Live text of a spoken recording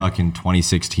fucking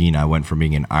 2016, I went from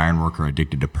being an iron worker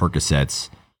addicted to Percocets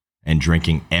and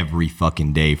drinking every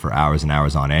fucking day for hours and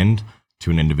hours on end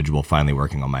to an individual finally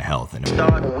working on my health. And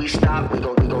Start when we stop, we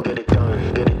gon' get it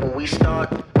done. Get it when we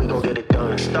start, we gon' get it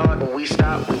done. Start when we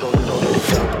stop, we gon' get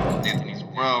it done. Anthony's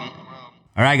World.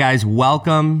 All right, guys,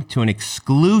 welcome to an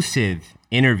exclusive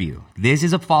interview. This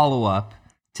is a follow-up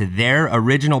to their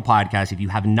original podcast. If you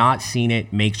have not seen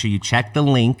it, make sure you check the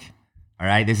link. All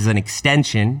right, this is an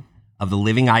extension of the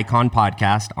Living Icon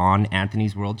podcast on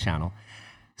Anthony's World channel.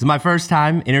 This is my first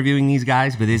time interviewing these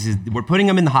guys, but we're putting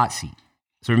them in the hot seat.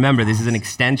 So remember, this is an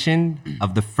extension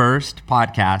of the first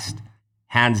podcast.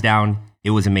 Hands down,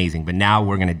 it was amazing. But now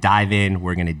we're going to dive in,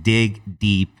 we're going to dig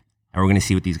deep, and we're going to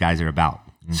see what these guys are about.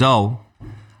 So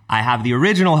I have the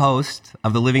original host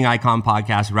of the Living Icon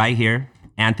podcast right here,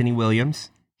 Anthony Williams.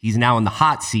 He's now in the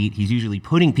hot seat. He's usually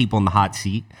putting people in the hot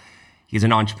seat. He's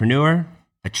an entrepreneur,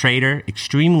 a trader,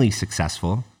 extremely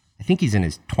successful. I think he's in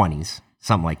his 20s,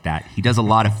 something like that. He does a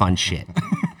lot of fun shit.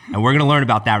 And we're going to learn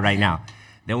about that right now.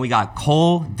 Then we got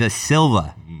Cole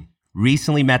DaSilva.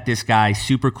 Recently met this guy,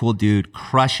 super cool dude,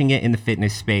 crushing it in the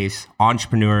fitness space,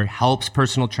 entrepreneur, helps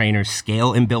personal trainers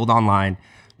scale and build online.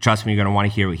 Trust me, you're going to want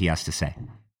to hear what he has to say.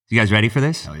 You guys ready for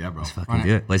this? Hell yeah, bro. Let's fucking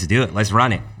do it. Let's do it. Let's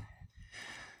run it.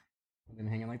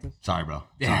 Hanging like this? Sorry, bro.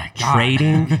 Yeah,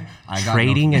 trading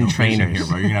and trainers. Here,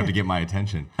 bro. You're going to have to get my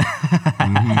attention.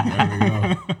 There we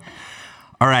go.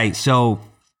 All right, so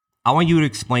I want you to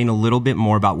explain a little bit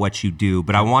more about what you do,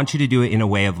 but I want you to do it in a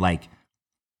way of like,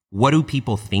 what do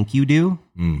people think you do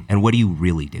and what do you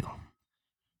really do?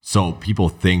 So people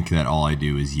think that all I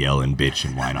do is yell and bitch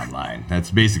and whine online. That's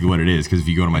basically what it is, because if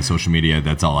you go to my social media,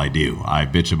 that's all I do. I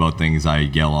bitch about things, I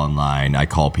yell online, I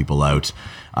call people out.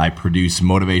 I produce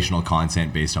motivational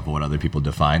content based off of what other people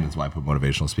define. That's why I put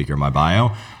motivational speaker in my bio.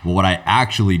 But what I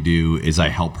actually do is I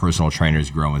help personal trainers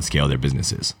grow and scale their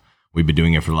businesses. We've been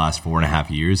doing it for the last 4.5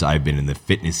 years. I've been in the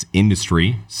fitness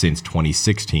industry since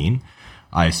 2016.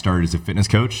 I started as a fitness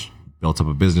coach, built up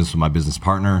a business with my business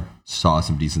partner, saw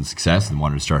some decent success, and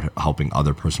wanted to start helping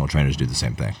other personal trainers do the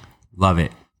same thing. Love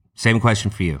it. Same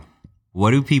question for you.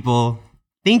 What do people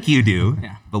think you do,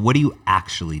 but what do you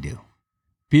actually do?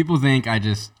 People think I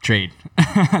just trade.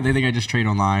 They think I just trade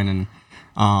online, and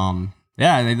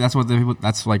that's what the people.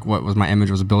 That's like what was my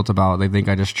image was built about. They think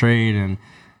I just trade, and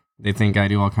they think I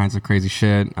do all kinds of crazy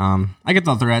shit. I get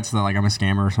the threats that like I'm a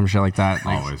scammer or some shit like that.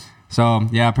 Like, Always. So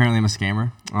yeah, apparently I'm a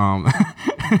scammer.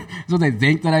 That's what they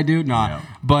think that I do.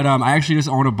 But I actually just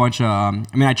own a bunch of.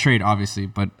 I trade obviously,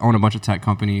 but own a bunch of tech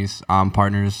companies,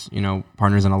 partners.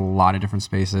 Partners in a lot of different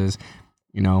spaces.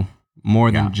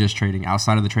 More than just trading,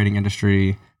 outside of the trading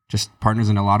industry, just partners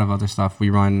in a lot of other stuff.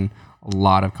 We run a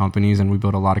lot of companies and we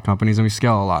build a lot of companies and we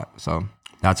scale a lot. So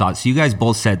that's awesome. So you guys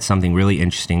both said something really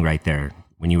interesting right there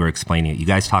when you were explaining it. You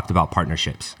guys talked about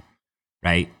partnerships,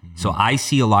 right? Mm-hmm. So I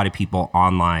see a lot of people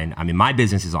online. My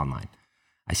business is online.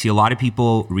 I see a lot of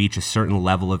people reach a certain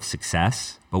level of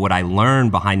success, but what I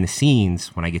learn behind the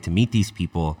scenes when I get to meet these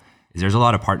people is there's a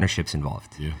lot of partnerships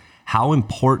involved. Yeah. How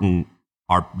important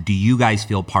do you guys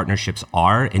feel partnerships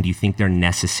are, and do you think they're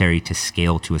necessary to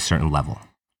scale to a certain level?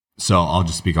 So I'll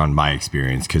just speak on my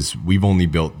experience, because we've only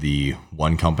built the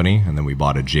one company and then we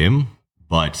bought a gym.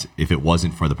 But if it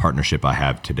wasn't for the partnership I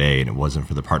have today and it wasn't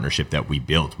for the partnership that we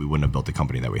built, we wouldn't have built the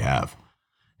company that we have.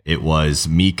 It was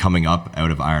me coming up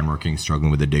out of ironworking,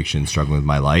 struggling with addiction, struggling with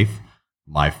my life.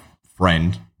 My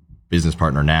friend, business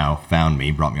partner now, found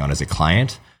me, brought me on as a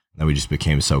client. And then we just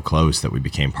became so close that we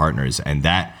became partners. And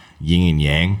that yin and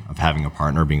yang of having a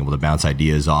partner, being able to bounce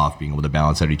ideas off, being able to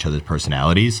balance out each other's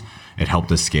personalities, it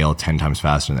helped us scale 10 times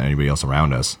faster than anybody else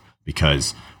around us.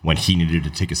 Because when he needed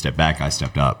to take a step back, I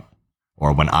stepped up.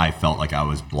 Or when I felt like I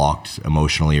was blocked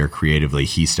emotionally or creatively,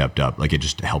 he stepped up. Like, it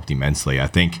just helped immensely. I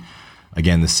think,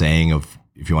 again, the saying of,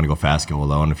 if you want to go fast, go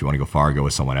alone. If you want to go far, go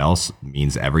with someone else,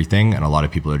 means everything. And a lot of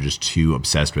people are just too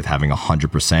obsessed with having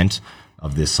 100%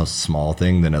 of this small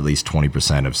thing than at least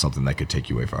 20% of something that could take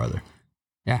you way farther.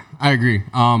 Yeah, I agree.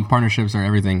 Partnerships are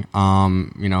everything.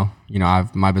 I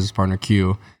have my business partner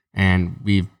Q, and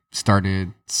we've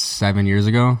started 7 years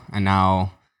ago, and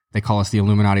now they call us the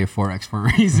Illuminati of Forex for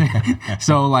a reason.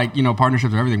 So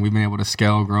partnerships are everything. We've been able to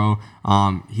scale, grow.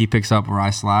 He picks up where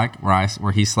I slack,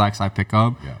 where he slacks, I pick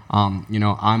up.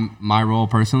 Yeah. My role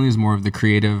personally is more of the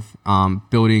creative,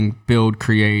 build,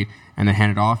 create, and then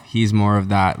hand it off. He's more of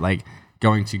that, like,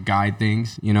 going to guide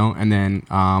things, and then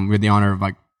we had the honor of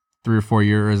 3 or 4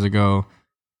 years ago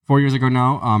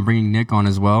now, bringing Nick on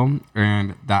as well,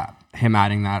 and that him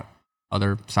adding that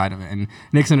other side of it. And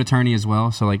Nick's an attorney as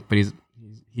well, so but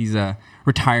he's a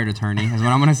retired attorney, is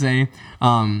what I'm gonna say.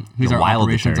 He's A our wild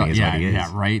operations. attorney is yeah, what he is.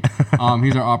 yeah, right.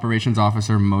 He's our operations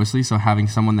officer mostly. So having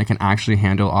someone that can actually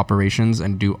handle operations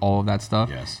and do all of that stuff.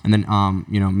 Yes. And then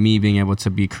me being able to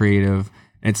be creative.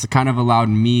 It's kind of allowed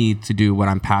me to do what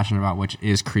I'm passionate about, which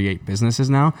is create businesses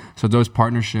now. So those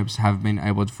partnerships have been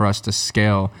able for us to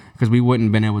scale, because we wouldn't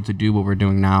have been able to do what we're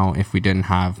doing now if we didn't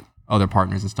have other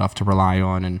partners and stuff to rely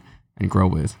on and grow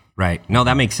with. Right. No,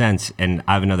 that makes sense. And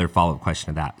I have another follow-up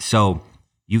question to that. So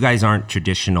you guys aren't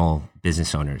traditional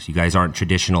business owners. You guys aren't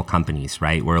traditional companies,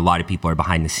 right? Where a lot of people are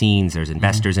behind the scenes. There's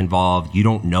investors involved. You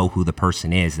don't know who the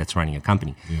person is that's running a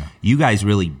company. Yeah. You guys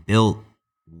really built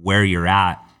where you're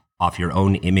at off your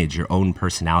own image, your own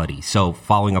personality. So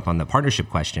following up on the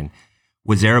partnership question,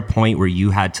 was there a point where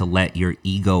you had to let your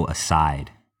ego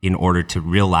aside in order to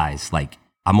realize, like,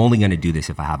 I'm only going to do this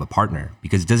if I have a partner?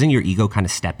 Because doesn't your ego kind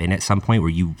of step in at some point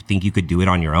where you think you could do it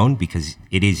on your own because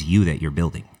it is you that you're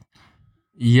building?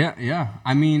 Yeah.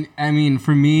 I mean,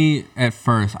 for me at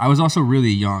first, I was also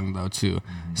really young though too.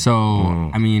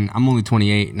 So I mean, I'm only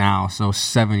 28 now. So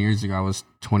 7 years ago, I was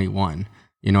 21.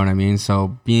 You know what I mean?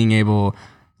 So being able,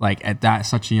 like at that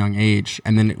such a young age,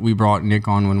 and then we brought Nick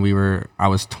on when I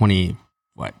was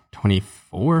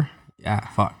 24?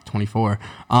 Yeah, 24.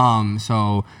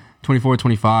 So 24,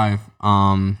 25.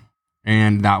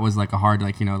 And that was like a hard,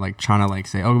 like, like trying to like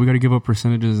say, oh, we got to give up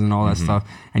percentages and all that stuff.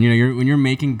 And, when you're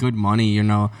making good money,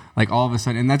 like all of a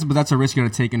sudden, but that's a risk you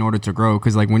got to take in order to grow.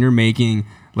 Cause like when you're making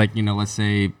like, let's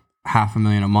say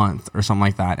 $500,000 a month or something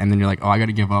like that. And then you're like, oh, I got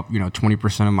to give up,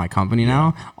 20% of my company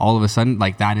now. All of a sudden,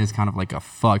 like that is kind of like a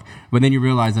fuck. But then you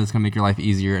realize that it's going to make your life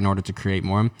easier in order to create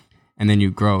more. And then you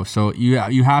grow. So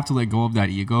you have to let go of that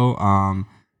ego.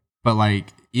 But like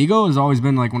ego has always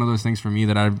been like one of those things for me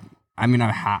that I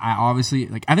obviously,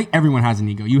 like, I think everyone has an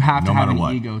ego. You have to have an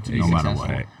ego to be successful.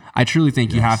 Right. I truly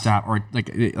think you have to have, or like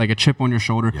a chip on your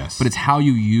shoulder. Yes. But it's how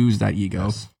you use that ego,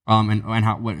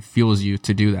 and what fuels you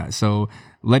to do that. So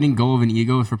letting go of an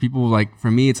ego for people, like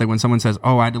for me, it's like when someone says,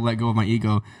 "Oh, I had to let go of my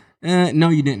ego." No,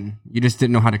 you didn't. You just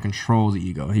didn't know how to control the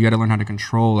ego. You got to learn how to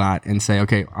control that and say,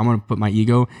 "Okay, I'm going to put my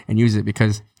ego and use it,"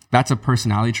 because that's a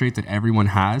personality trait that everyone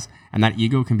has, and that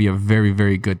ego can be a very,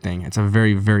 very good thing. It's a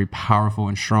very, very powerful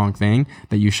and strong thing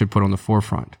that you should put on the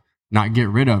forefront. Not get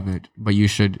rid of it, but you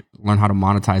should learn how to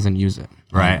monetize and use it.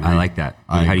 Right. I like that.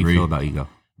 How do you feel about ego?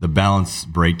 The balance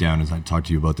breakdown, as I talked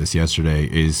to you about this yesterday,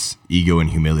 is ego and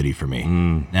humility for me.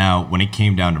 Now, when it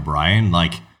came down to Brian,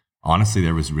 like, honestly,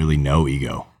 there was really no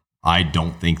ego. I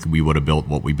don't think we would have built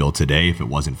what we built today if it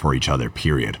wasn't for each other,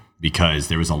 period. Because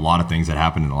there was a lot of things that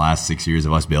happened in the last 6 years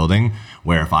of us building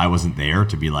where if I wasn't there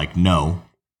to be like, no,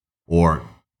 or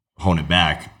hone it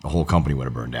back, the whole company would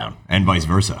have burned down, and vice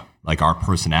versa. Like, our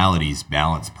personalities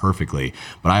balance perfectly.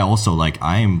 But I also, like,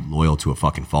 I am loyal to a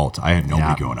fucking fault. I had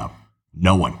nobody growing up.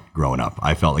 No one growing up.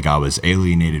 I felt like I was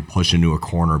alienated, pushed into a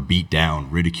corner, beat down,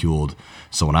 ridiculed.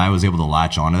 So when I was able to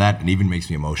latch onto that, it even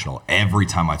makes me emotional every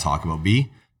time I talk about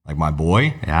B, like my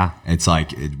boy. Yeah. It's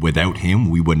like, without him,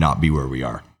 we would not be where we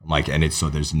are. Like, and it's so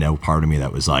there's no part of me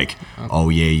that was like, oh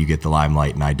yeah, you get the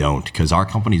limelight and I don't, because our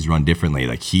companies run differently.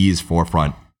 Like, he's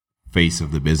forefront face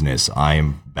of the business. I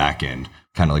am back end,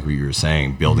 kind of like what you were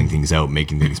saying, building things out,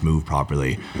 making things move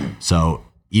properly. So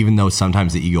even though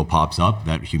sometimes the ego pops up,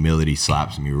 that humility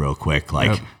slaps me real quick.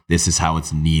 Like, this is how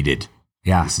it's needed.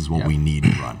 Yeah. This is what we need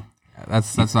to run.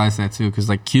 That's what I said too, because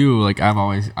like Q, like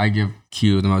I give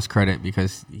Q the most credit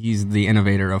because he's the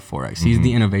innovator of Forex. He's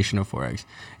the innovation of Forex.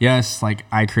 Yes, like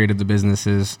I created the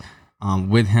businesses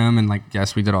with him, and like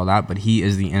yes, we did all that, but he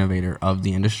is the innovator of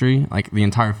the industry, like the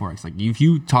entire Forex. Like if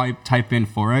you type in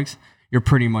Forex, you're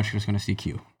pretty much just gonna see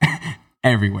Q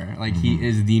everywhere. Like he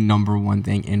is the number one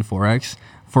thing in Forex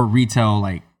for retail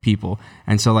like people.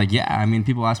 And so like I mean,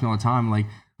 people ask me all the time like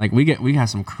we got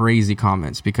some crazy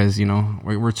comments because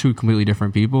we're two completely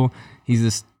different people. He's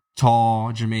this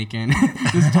tall Jamaican,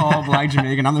 this tall black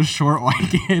Jamaican. I'm the short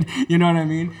white kid. You know what I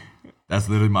mean? That's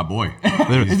literally my boy.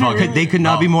 They could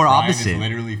not be more Brian opposite. Is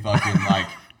literally fucking like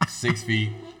 6 feet,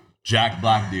 jack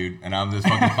black dude, and I'm this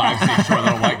fucking 5'6" short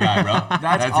little white guy, bro.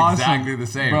 That's awesome. Exactly the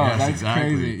same. Bro, yes, that's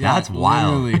exactly. crazy. Yeah, That's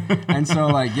wild. Literally. And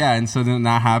so and so then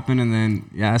that happened, and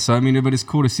then so I mean, but it's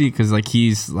cool to see because like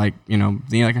he's like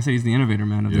like I said, he's the innovator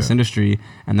man of this industry,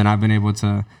 and then I've been able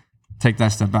to take that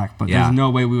step back. But there's no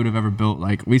way we would have ever built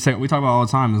like we talk about all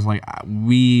the time is like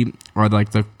we are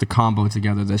like the combo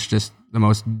together that's just the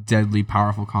most deadly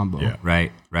powerful combo. Yeah.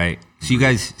 Right. So you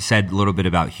guys said a little bit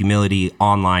about humility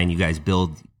online. You guys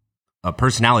build a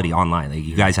personality online. Like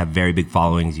you guys have very big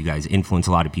followings. You guys influence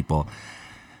a lot of people.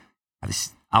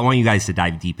 I want you guys to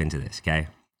dive deep into this. Okay.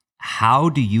 How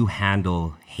do you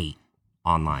handle hate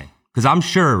online? Because I'm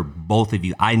sure both of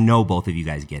you, I know both of you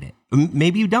guys get it.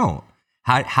 Maybe you don't.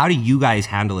 How do you guys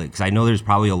handle it? Because I know there's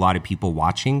probably a lot of people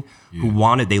watching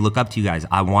who they look up to you guys.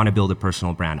 I want to build a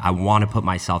personal brand. I want to put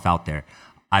myself out there.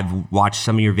 I've watched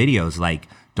some of your videos, like,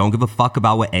 don't give a fuck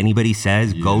about what anybody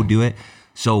says. Go do it.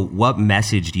 So what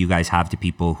message do you guys have to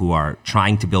people who are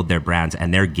trying to build their brands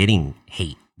and they're getting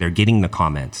hate? They're getting the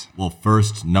comments. Well,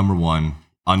 first, number one,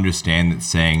 understand that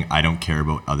saying I don't care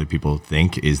about what other people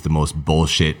think is the most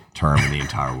bullshit term in the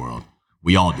entire world.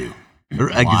 We all do.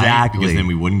 Exactly. Why? Because then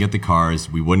we wouldn't get the cars,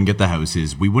 we wouldn't get the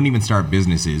houses, we wouldn't even start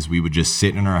businesses. We would just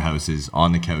sit in our houses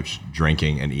on the couch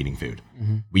drinking and eating food.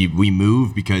 We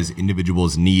move because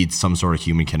individuals need some sort of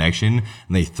human connection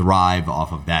and they thrive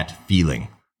off of that feeling.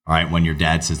 All right, when your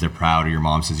dad says they're proud or your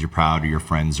mom says you're proud or your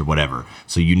friends or whatever.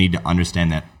 So you need to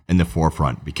understand that in the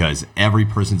forefront, because every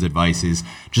person's advice is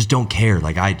just don't care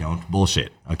like I don't.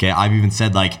 Bullshit. Okay, I've even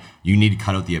said like you need to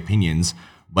cut out the opinions,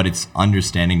 but it's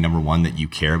understanding, number one, that you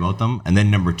care about them, and then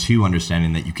number two,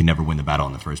 understanding that you can never win the battle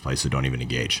in the first place, so don't even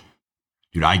engage.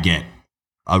 Dude, I get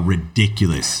a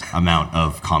ridiculous amount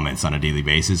of comments on a daily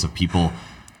basis of people,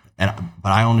 but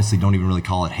I honestly don't even really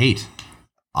call it hate.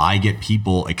 I get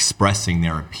people expressing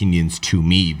their opinions to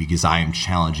me because I am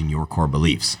challenging your core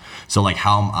beliefs. So like,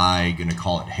 how am I going to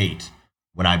call it hate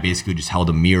when I basically just held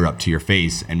a mirror up to your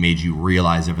face and made you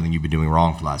realize everything you've been doing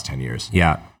wrong for the last 10 years?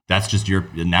 Yeah. That's just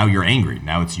now you're angry.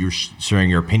 Now it's you're sharing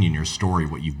your opinion, your story,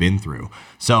 what you've been through.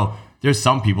 So there's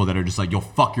some people that are just like, yo,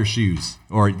 fuck your shoes.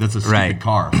 Or that's a stupid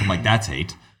car. So I'm like, that's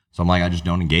hate. So I'm like, I just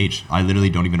don't engage. I literally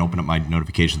don't even open up my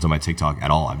notifications on my TikTok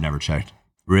at all. I've never checked.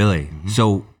 Really?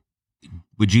 So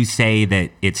would you say that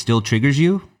it still triggers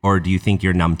you, or do you think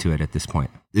you're numb to it at this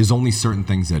point? There's only certain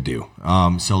things that do.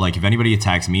 So like if anybody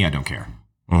attacks me, I don't care.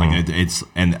 Like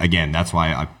and again, that's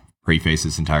why I preface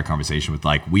this entire conversation with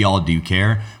like, we all do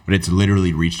care, but it's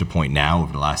literally reached a point now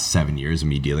over the last 7 years of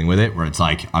me dealing with it where it's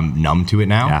like, I'm numb to it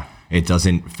now. Yeah. It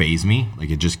doesn't faze me.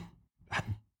 Like it just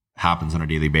happens on a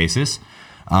daily basis.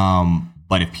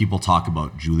 But if people talk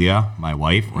about Julia, my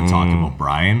wife, or talk about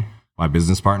Brian, my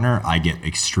business partner, I get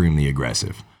extremely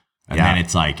aggressive. And then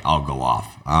it's like, I'll go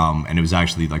off. And it was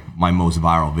actually like my most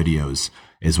viral videos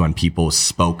is when people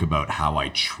spoke about how I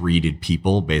treated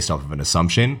people based off of an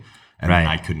assumption. And then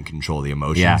I couldn't control the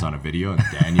emotions on a video. And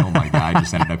Daniel, my guy,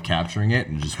 just ended up capturing it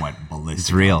and just went ballistic.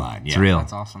 It's real. Online. It's real.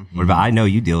 That's awesome. What about, I know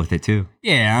you deal with it too.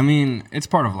 Yeah, I mean, it's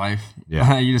part of life.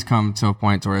 Yeah. You just come to a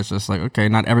point where it's just like, okay,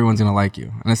 not everyone's going to like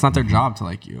you. And it's not their job to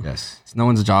like you. Yes. It's no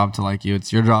one's job to like you.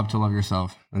 It's your job to love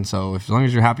yourself. And so as long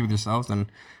as you're happy with yourself, then it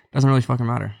doesn't really fucking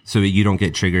matter. So you don't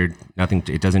get triggered? Nothing,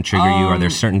 it doesn't trigger you? Are there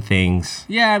certain things?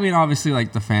 Yeah, I mean, obviously,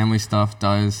 like the family stuff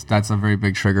does. That's a very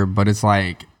big trigger. But it's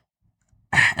like,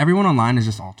 everyone online is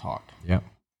just all talk. Yep.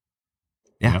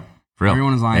 Yeah. Yep. For real.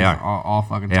 Everyone online is all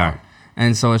fucking They talk. are.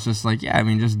 And so it's just like, yeah, I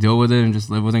mean, just deal with it and just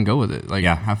live with it and go with it. Like,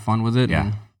 have fun with it. Yeah.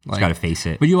 And, Just got to face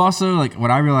it. But you also, like,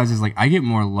 what I realize is, like, I get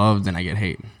more love than I get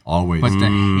hate. Always. But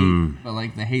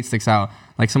the hate sticks out.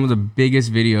 Like, some of the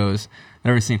biggest videos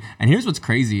I've ever seen. And here's what's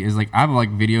crazy is, like, I have,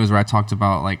 like, videos where I talked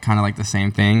about, like, kind of like the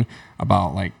same thing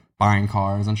about, like, buying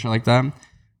cars and shit like that.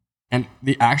 And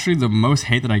the most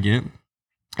hate that I get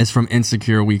is from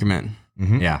insecure weak men.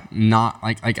 Mm-hmm. Yeah. Not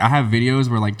like I have videos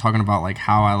where like talking about like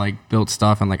how I like built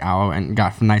stuff and like how and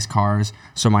got nice cars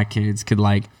so my kids could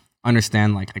like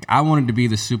understand like I wanted to be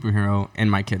the superhero in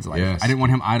my kid's life. Yes. I didn't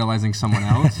want him idolizing someone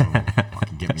else.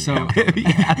 Fucking get me So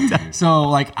out. so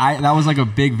like that was like a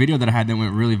big video that I had that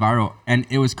went really viral, and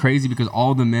it was crazy because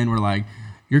all the men were like,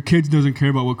 your kids doesn't care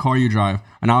about what car you drive.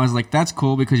 And I was like, that's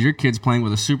cool because your kid's playing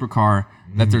with a supercar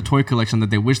that their toy collection that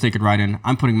they wish they could ride in.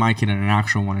 I'm putting my kid in an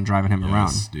actual one and driving him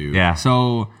around. Dude. Yeah.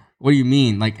 So what do you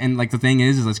mean? Like, and like the thing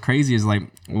is what's crazy is like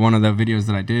one of the videos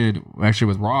that I did actually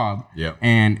with Rob. Yeah.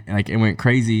 And like it went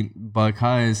crazy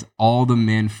because all the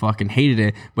men fucking hated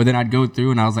it. But then I'd go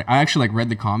through and I was like, I actually like read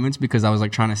the comments because I was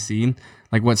like trying to see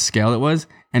like what scale it was,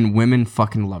 and women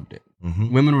fucking loved it.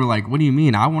 Mm-hmm. Women were like, what do you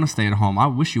mean? I want to stay at home. I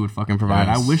wish you would fucking provide.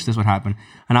 Yes. I wish this would happen.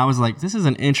 And I was like, this is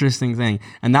an interesting thing.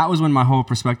 And that was when my whole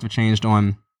perspective changed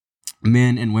on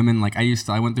men and women. Like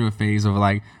I went through a phase of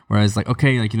like, where I was like,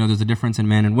 okay, like, you know, there's a difference in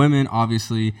men and women,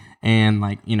 obviously. And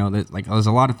like, you know, there's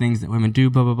a lot of things that women do,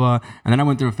 blah, blah, blah. And then I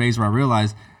went through a phase where I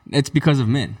realized it's because of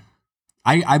men.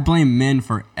 I blame men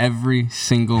for every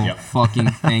single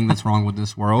fucking thing that's wrong with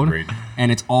this world. Agreed.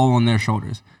 And it's all on their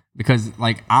shoulders. Because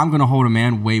like I'm gonna hold a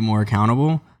man way more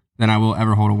accountable than I will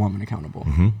ever hold a woman accountable.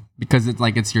 Mm-hmm. Because it's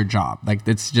like it's your job. Like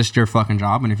it's just your fucking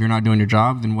job. And if you're not doing your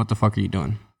job, then what the fuck are you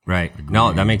doing? Right.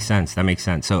 No, that makes sense. That makes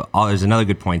sense. So there's another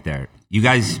good point there. You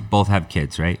guys both have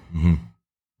kids, right? Mm-hmm.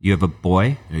 You have a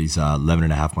boy? Yeah, he's 11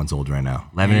 and a half months old right now.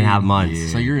 11 and a half months. Yeah.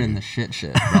 So you're in the shit.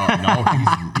 Bro, no,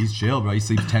 he's chill, bro. He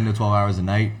sleeps 10 to 12 hours a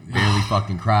night, barely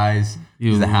fucking cries.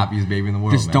 He's the happiest baby in the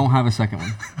world, Just man. don't have a second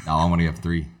one. No, I want to have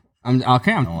 3. I'm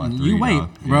okay. want You 3, wait,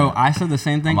 dog. bro. Yeah. I said the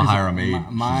same thing. I'm gonna 'cause hire a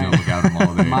maid. My, She's gonna look out of him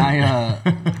all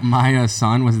day. my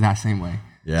son was that same way.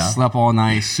 Yeah? Slept all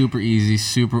night, super easy,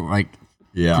 super like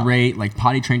Yeah. great. Like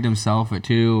potty trained himself at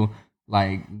 2.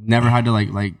 Like never had to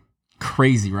like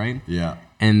crazy, right? Yeah.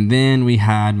 And then we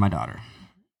had my daughter.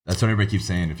 That's what everybody keeps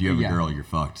saying. If you have a girl, you're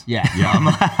fucked. Yeah.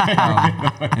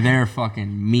 And they're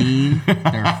fucking mean.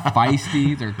 They're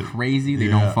feisty. They're crazy. They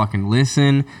don't fucking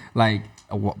listen. Like,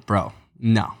 bro,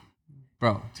 no.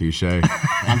 Bro. Touche.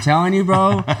 I'm telling you,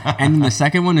 bro. And then the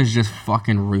second one is just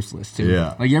fucking ruthless, too.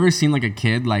 Yeah. Like, you ever seen, like, a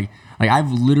kid, like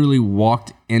I've literally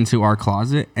walked into our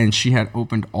closet and she had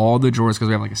opened all the drawers because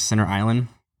we have, like, a center island.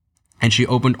 And she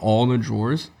opened all the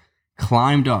drawers,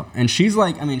 climbed up. And she's,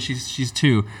 like, I mean, she's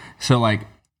 2. So, like,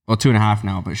 well, 2.5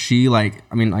 now. But she, like,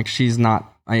 I mean, like, she's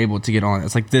not able to get on.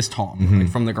 It's, like, this tall, like,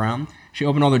 from the ground. She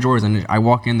opened all the drawers and I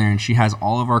walk in there and she has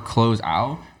all of our clothes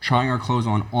out, trying our clothes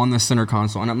on the center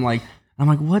console. And I'm like,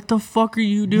 what the fuck are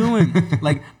you doing?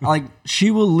 like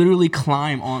she will literally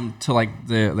climb on to like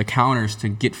the counters to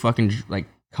get fucking like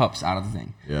cups out of the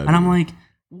thing. Yeah, and I'm like,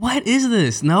 what is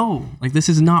this? No, like this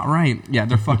is not right. Yeah,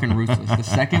 they're fucking ruthless. The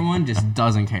second one just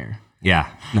doesn't care. Yeah.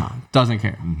 No, doesn't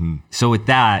care. Mm-hmm. So with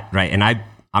that, right, and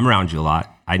I'm around you a lot.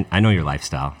 I know your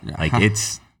lifestyle. Yeah. Like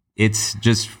it's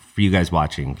just for you guys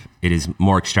watching, it is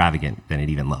more extravagant than it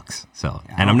even looks. So,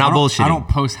 and I'm not bullshitting. I don't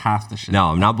post half the shit. No,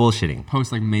 I'm not bullshitting.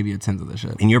 Post like maybe a tenth of the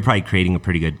shit. And you're probably creating a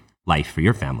pretty good life for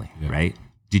your family, right?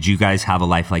 Did you guys have a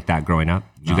life like that growing up?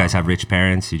 Did you guys have rich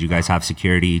parents? Did you guys have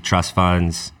security, trust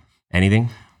funds, anything?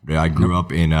 I grew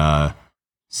up in a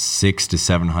 600 to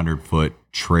 700 foot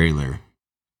trailer,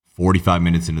 45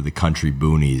 minutes into the country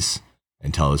boonies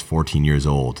until I was 14 years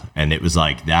old. And it was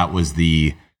like, that was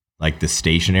the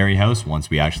stationary house.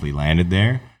 Once we actually landed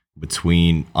there,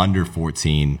 between under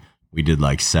 14, we did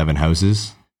like 7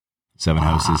 houses, 7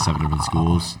 different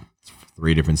schools,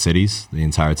 3 different cities the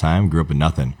entire time. Grew up in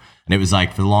nothing. And it was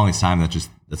like, for the longest time,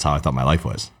 that's how I thought my life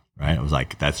was, right? I was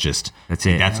like, that's it.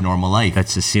 That's normal life.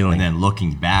 That's the ceiling. And then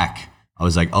looking back, I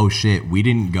was like, oh shit, we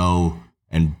didn't go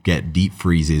and get deep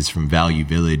freezes from Value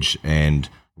Village and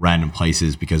random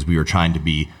places because we were trying to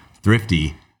be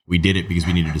thrifty. We did it because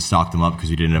we needed to stock them up because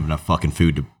we didn't have enough fucking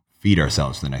food to feed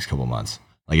ourselves for the next couple of months.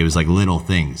 Like, it was like little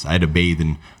things. I had to bathe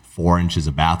in 4 inches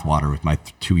of bath water with my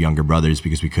 2 younger brothers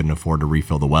because we couldn't afford to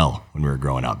refill the well when we were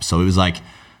growing up. So it was like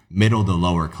middle to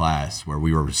lower class where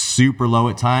we were super low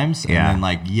at times. And then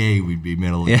like, we'd be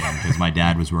middle again because my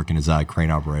dad was working as a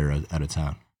crane operator out of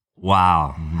town.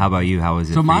 Wow. How about you? How was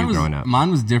it for you growing up? Mine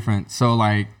was different. So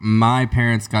like my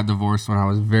parents got divorced when I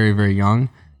was very, very young.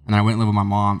 And I went and lived with my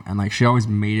mom, and like she always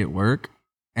made it work.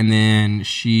 And then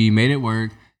she made it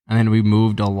work, and then we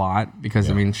moved a lot because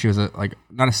I mean she was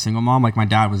not a single mom. Like my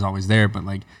dad was always there, but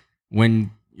like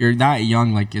when you're that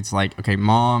young, like it's like okay,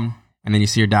 mom, and then you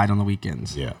see your dad on the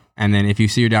weekends. Yeah. And then if you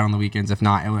see your dad on the weekends, if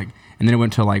not, and then it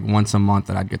went to like once a month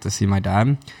that I'd get to see my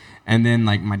dad. And then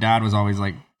like my dad was always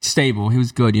like stable. He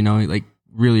was good, like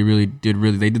really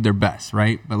they did their best,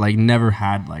 right? But like never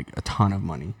had like a ton of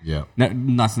money. Yeah.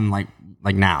 Nothing like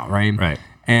now, right? Right.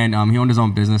 And he owned his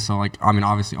own business, so like I mean,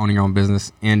 obviously owning your own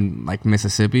business in like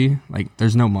Mississippi, like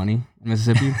there's no money in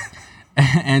Mississippi,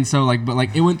 and so like, but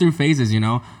like it went through phases,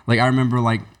 Like I remember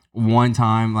like one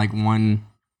time,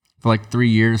 for like 3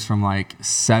 years from like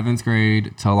 7th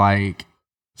grade to like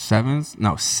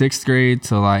 6th grade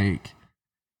to like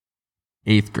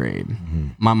 8th grade,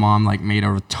 my mom like made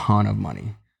a ton of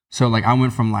money. So like I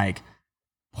went from like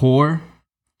poor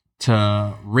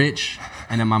to rich,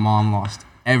 and then my mom lost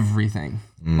everything.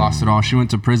 Lost it all. She went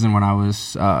to prison when I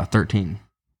was 13.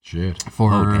 Shit.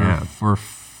 For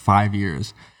 5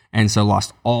 years, and so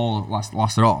lost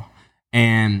it all.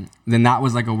 And then that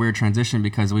was like a weird transition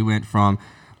because we went from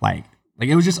like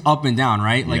it was just up and down,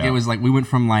 right? Like it was like we went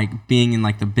from like being in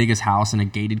like the biggest house in a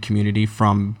gated community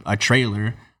from a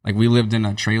trailer. Like we lived in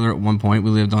a trailer at one point. We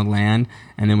lived on land,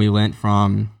 and then we went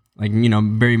from like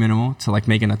very minimal to like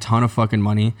making a ton of fucking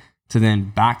money to then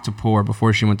back to poor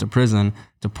before she went to prison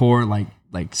to poor like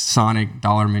Sonic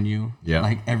dollar menu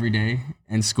like every day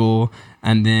in school,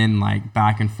 and then like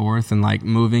back and forth and like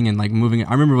moving.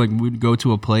 I remember like we'd go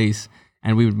to a place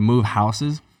and we would move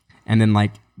houses, and then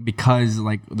like because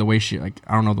like the way she like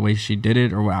I don't know the way she did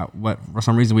it or what for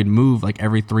some reason we'd move like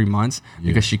every 3 months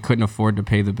because she couldn't afford to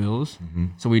pay the bills.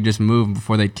 So we'd just move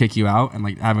before they'd kick you out and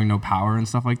like having no power and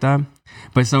stuff like that.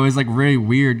 But so it's like really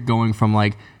weird going from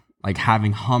like like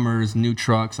having Hummers, new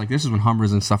trucks. Like this is when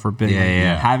Hummers and stuff were big. Yeah, like,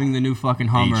 yeah. Having the new fucking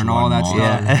Hummer and all H1 that mall.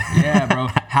 stuff. Yeah, bro.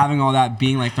 Having all that,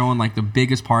 being like throwing like the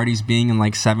biggest parties, being in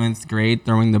like 7th grade,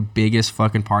 throwing the biggest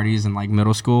fucking parties in like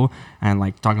middle school, and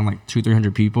like talking like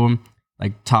 200-300 people,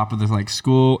 like top of the like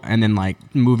school, and then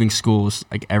like moving schools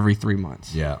like every 3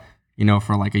 months. Yeah. You know,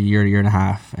 for like a year and a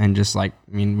half, and just like,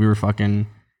 I mean, we were fucking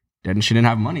dead, and she didn't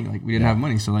have money. Like we didn't have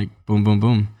money, so like boom, boom,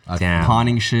 boom, Damn.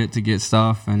 pawning shit to get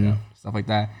stuff and stuff like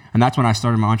that. And that's when I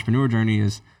started my entrepreneur journey.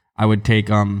 Is I would take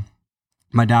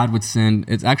my dad would send.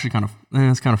 It's actually kind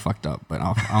of fucked up, but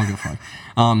I don't give a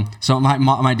fuck. So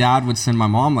my dad would send my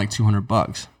mom like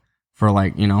 $200 for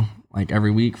like, you know, like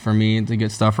every week for me to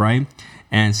get stuff right.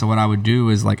 And so what I would do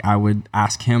is like I would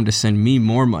ask him to send me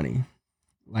more money,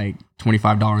 like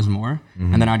 $25 more,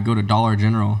 and then I'd go to Dollar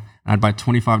General and I'd buy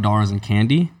 $25 in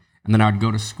candy, and then I'd go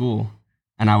to school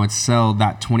and I would sell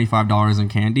that $25 in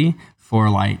candy for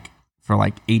like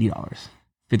 $80, $50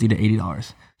 to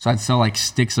 $80. So I'd sell like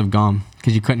sticks of gum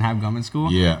because you couldn't have gum in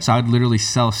school. Yeah. So I'd literally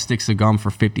sell sticks of gum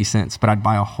for 50 cents, but I'd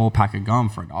buy a whole pack of gum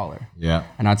for $1. Yeah.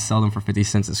 And I'd sell them for 50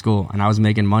 cents at school, and I was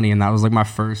making money, and that was like my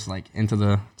first like into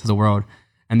the world.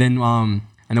 And then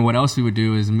what else we would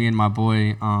do is me and my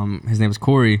boy, his name was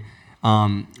Corey,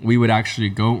 we would actually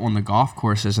go on the golf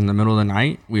courses in the middle of the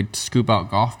night. We'd scoop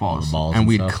out golf balls, balls and and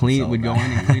we'd stuff clean. and We'd sell go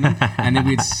in and clean them, and then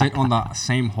we'd sit on the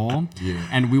same hole, Yeah.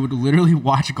 and we would literally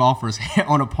watch golfers hit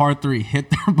on a par 3, hit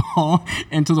their ball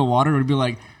into the water. It would be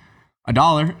like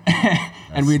 $1,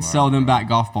 and we'd sell them back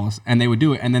golf balls, and they would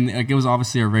do it. And then like, it was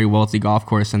obviously a very wealthy golf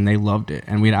course, and they loved it.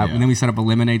 And and then we set up a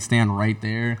lemonade stand right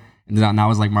there, and that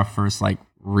was like my first like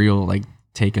real like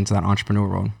take into that entrepreneur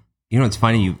world. You know, it's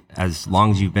funny. As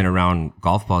long as you've been around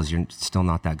golf balls, you're still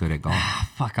not that good at golf.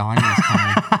 Fuck, I knew it was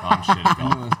coming. I'm shit at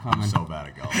golf. knew it was coming. I'm so bad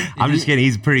at golf. I'm just kidding.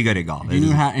 He's pretty good at golf.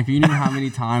 If you knew how many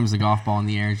times the golf ball in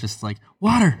the air is just like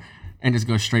water and just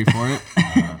goes straight for it,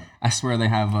 I swear they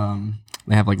have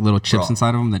like little chips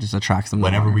inside of them that just attracts them. to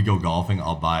Whenever water. we go golfing,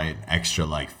 I'll buy an extra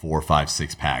like 4, 5,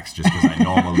 6 packs just because I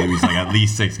know I'm gonna lose like at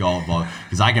least 6 golf balls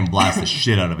because I can blast the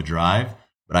shit out of a drive,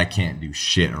 but I can't do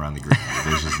shit around the green.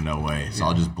 There's just no way. So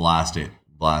I'll just blast it,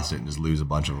 and just lose a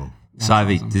bunch of them. So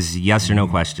this is a yes or no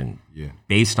question. Yeah.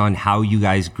 Based on how you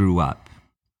guys grew up,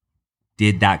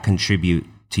 did that contribute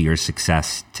to your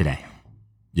success today?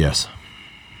 Yes.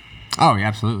 Oh yeah,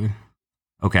 absolutely,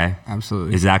 Okay.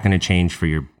 absolutely. Is that going to change for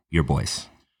your boys?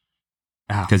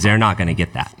 Because they're not going to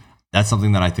get that. That's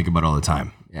something that I think about all the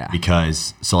time. Yeah.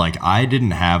 Because so like I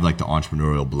didn't have like the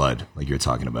entrepreneurial blood like you're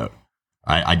talking about.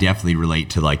 I definitely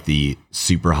relate to like the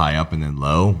super high up and then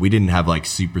low. We didn't have like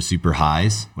super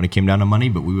highs when it came down to money,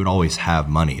 but we would always have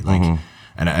money. Like,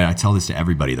 and I tell this to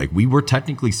everybody, like we were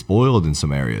technically spoiled in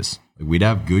some areas. Like we'd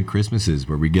have good Christmases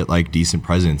where we get like decent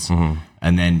presents, and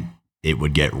then it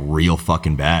would get real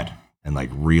fucking bad and like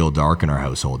real dark in our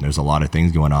household. And there's a lot of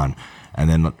things going on. And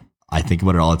then I think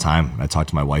about it all the time. I talk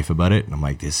to my wife about it, and I'm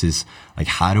like, this is like,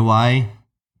 how do I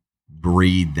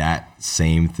breed that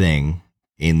same thing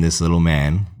in this little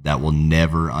man that will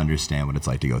never understand what it's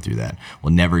like to go through that,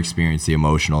 will never experience the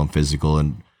emotional and physical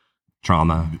and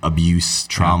Trauma. abuse,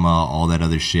 trauma, all that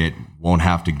other shit, won't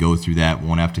have to go through that,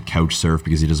 won't have to couch surf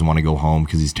because he doesn't want to go home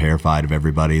because he's terrified of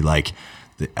everybody. Like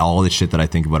all the shit that I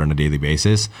think about on a daily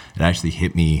basis, it actually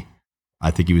hit me. I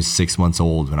think he was 6 months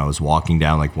old when I was walking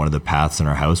down like one of the paths in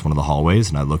our house, one of the hallways,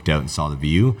 and I looked out and saw the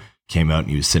view, came out, and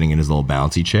he was sitting in his little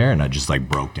bouncy chair, and I just like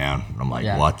broke down. And I'm like,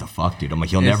 what the fuck, dude? I'm like,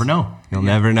 he'll never know. He'll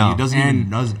never know. He doesn't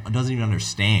even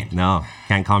understand. No,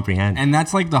 can't comprehend. And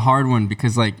that's like the hard one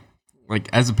because like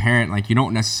as a parent, like you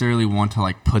don't necessarily want to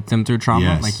like put them through trauma.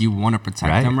 Yes. Like you want to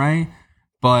protect them, right?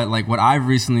 But like what I've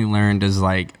recently learned is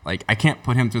like I can't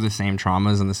put him through the same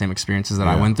traumas and the same experiences that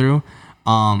I went through.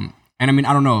 And I mean,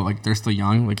 I don't know, like they're still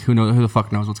young, like who the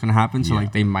fuck knows what's going to happen. So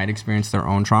like they might experience their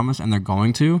own traumas, and they're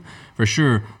going to for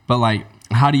sure. But like,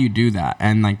 how do you do that?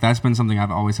 And like, that's been something I've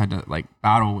always had to like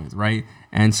battle with. Right.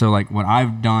 And so like what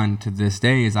I've done to this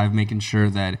day is I've making sure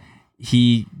that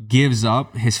he gives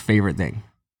up his favorite thing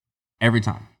every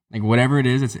time. Like whatever it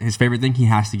is, it's his favorite thing. He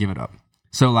has to give it up.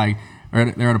 So like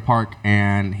they're at a park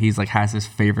and he's like has his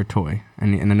favorite toy,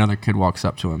 and another kid walks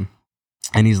up to him,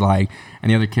 and he's like,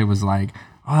 and the other kid was like,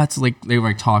 oh, that's like, they were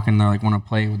like talking, they're like want to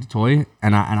play with the toy,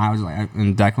 and I was like,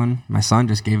 and Declan, my son,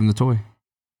 just gave him the toy.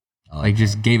 Like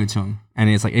just gave it to him, and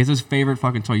it's like it's his favorite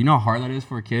fucking toy. You know how hard that is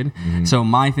for a kid. So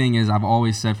my thing is, I've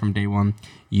always said from day one,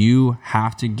 you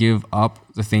have to give up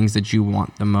the things that you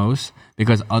want the most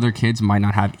because other kids might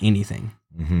not have anything.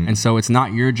 And so it's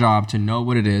not your job to know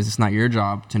what it is. It's not your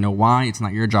job to know why. It's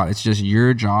not your job. It's just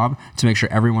your job to make sure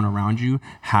everyone around you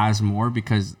has more,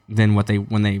 because then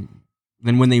when they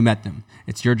than when they met them.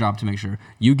 It's your job to make sure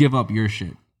you give up your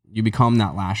shit. You become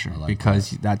that lasher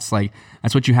because that's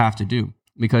what you have to do.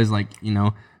 Because like, you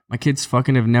know, my kids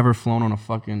fucking have never flown on a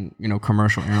fucking, you know,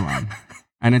 commercial airline.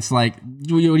 And it's like, what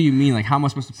do you mean? Like, how am I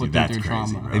supposed to put them through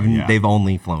trauma? They've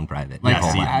only flown private. Like,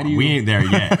 we ain't there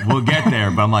yet. We'll get there,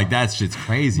 but I'm like, that shit's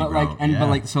crazy, but bro.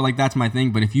 Like, so like that's my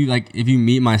thing. But if you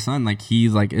meet my son, like he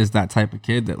like is that type of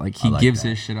kid that like he gives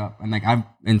his shit up, and like I've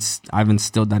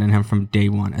instilled that in him from day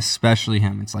one, especially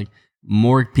him. It's like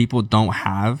more people don't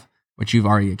have what you've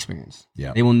already experienced.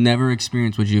 Yeah, they will never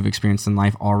experience what you've experienced in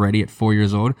life already at 4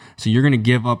 years old. So you're gonna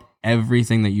give up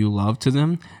everything that you love to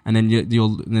them, and then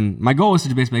then my goal is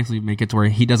to basically make it to where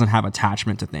he doesn't have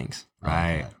attachment to things.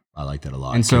 Right. I like that a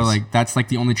lot. And so like that's like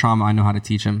the only trauma I know how to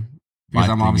teach him, because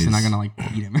I'm obviously not gonna like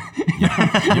beat him.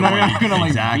 Yeah, you're not gonna like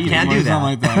exactly. beat him can't do that.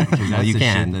 like that. That's you the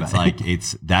can. shit that's like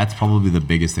that's probably the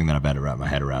biggest thing that I've had to wrap my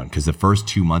head around. Because the first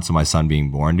 2 months of my son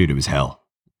being born, dude, it was hell.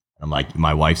 I'm like,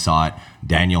 my wife saw it.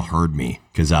 Daniel heard me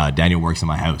because Daniel works in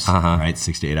my house, right?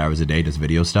 6 to 8 hours a day, does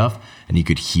video stuff. And he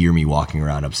could hear me walking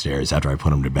around upstairs after I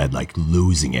put him to bed, like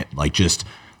losing it. Like just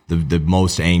the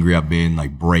most angry I've been,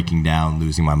 like breaking down,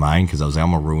 losing my mind. Because I was like, I'm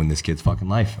going to ruin this kid's fucking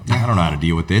life. I don't know how to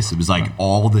deal with this. It was like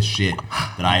all the shit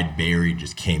that I had buried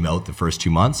just came out the first 2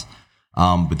 months.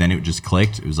 But then it just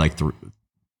clicked. It was like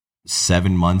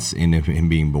 7 months into him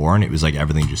being born. It was like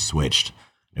everything just switched.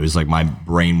 It was like my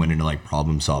brain went into like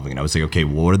problem solving, and I was like, okay,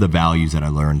 what are the values that I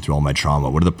learned through all my trauma?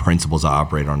 What are the principles I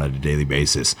operate on a daily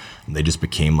basis? And they just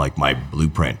became like my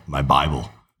blueprint, my Bible.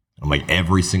 I'm like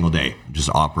every single day, just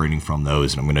operating from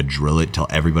those, and I'm going to drill it till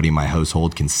everybody in my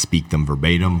household can speak them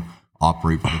verbatim,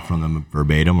 operate from them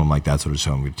verbatim. I'm like, that's what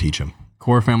I'm going to teach them.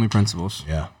 Core family principles.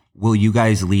 Yeah. Will you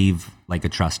guys leave like a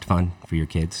trust fund for your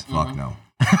kids? Fuck no.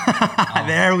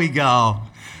 There we go.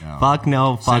 No. Fuck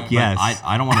no, fuck so, yes.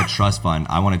 I don't want a trust fund.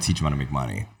 I want to teach them how to make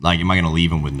money. Like, am I going to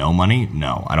leave them with no money?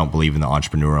 No, I don't believe in the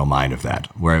entrepreneurial mind of that.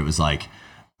 Where it was like,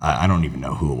 I don't even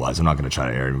know who it was. I'm not going to try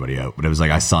to air everybody out. But it was like,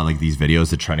 I saw like these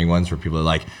videos, the trending ones, where people are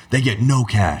like, they get no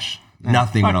cash,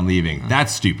 nothing when I'm leaving.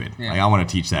 That's stupid. Yeah. Like, I want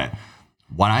to teach that.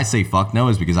 When I say fuck no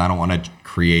is because I don't want to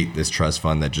create this trust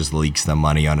fund that just leaks them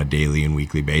money on a daily and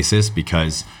weekly basis,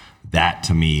 because that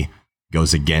to me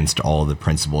goes against all the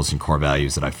principles and core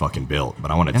values that I fucking built.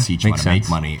 But I want to teach them how to make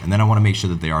money, and then I want to make sure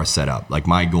that they are set up. Like,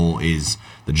 my goal is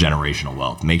the generational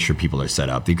wealth. Make sure people are set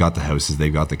up. They've got the houses,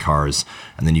 they've got the cars,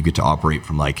 and then you get to operate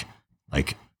from like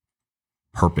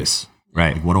purpose.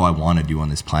 Right. Like, what do I want to do on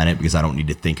this planet? Because I don't need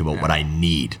to think about what I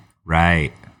need.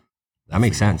 Right. That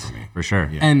makes sense for sure.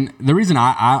 Yeah. And the reason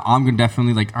I'm gonna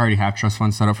definitely like, I already have trust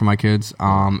funds set up for my kids.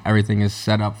 Everything is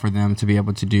set up for them to be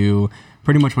able to do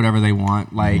pretty much whatever they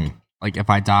want. Like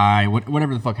if I die,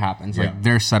 whatever the fuck happens, like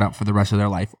they're set up for the rest of their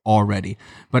life already.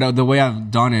 But the way I've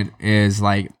done it is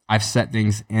like, I've set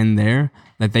things in there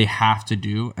that they have to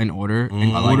do in order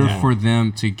for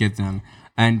them to get them.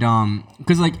 And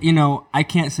because like, you know, I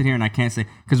can't sit here and I can't say,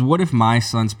 because what if my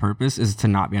son's purpose is to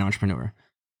not be an entrepreneur?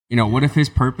 You know, what if his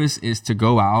purpose is to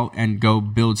go out and go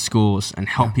build schools and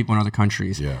help people in other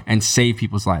countries and save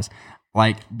people's lives?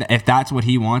 Like, if that's what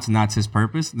he wants and that's his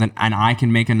purpose, then, and I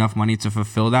can make enough money to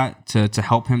fulfill that, to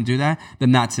help him do that,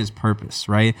 then that's his purpose,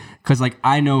 right? Because like,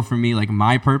 I know for me, like,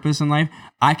 my purpose in life,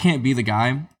 I can't be the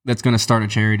guy that's going to start a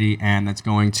charity and that's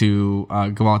going to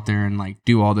go out there and like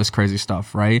do all this crazy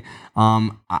stuff, right?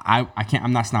 I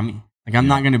can't, that's not me. Like, I'm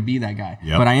not going to be that guy,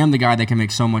 but I am the guy that can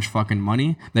make so much fucking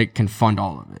money that can fund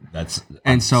all of it.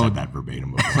 I said that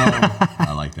verbatim.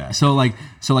 I like that. So like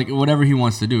whatever he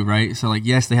wants to do, right? So like,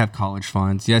 yes, they have college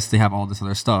funds. Yes, they have all this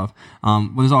other stuff.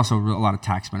 But there's also a lot of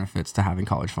tax benefits to having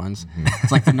college funds.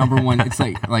 It's like the number one, it's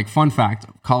like fun fact,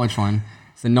 college fund.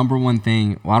 It's the number one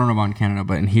thing. Well, I don't know about in Canada,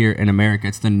 but here in America,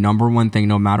 it's the number one thing,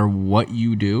 no matter what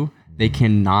you do, they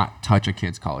cannot touch a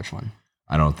kid's college fund.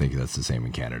 I don't think that's the same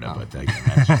in Canada, but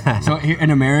that's just so here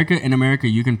in America,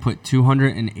 you can put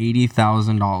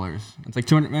 $280,000. It's like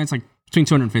It's like between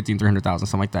 250 and 300,000,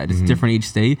 something like that. It's different each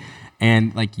state,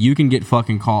 and like you can get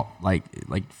fucking caught. Like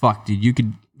fuck, dude, you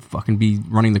could fucking be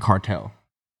running the cartel.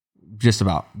 Just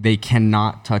about. They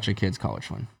cannot touch a kid's college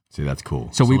fund. See, that's cool.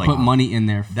 So we like, put money in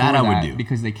there for that I would do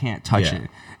because they can't touch it,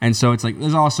 and so it's like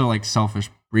there's also like selfish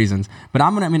reasons. But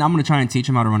I'm gonna try and teach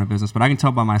him how to run a business. But I can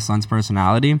tell by my son's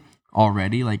personality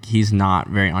already, like, he's not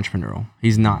very entrepreneurial.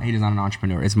 He's not an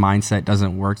entrepreneur. His mindset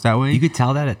doesn't work that way. You could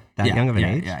tell that at that young of an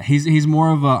age. Yeah, he's more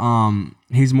of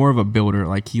a builder.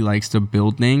 Like, he likes to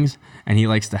build things and he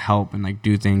likes to help and like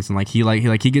do things, and like he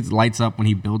gets lights up when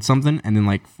he builds something, and then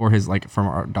like from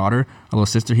our daughter, our little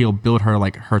sister, he'll build her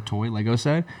like her toy Lego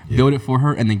set, build it for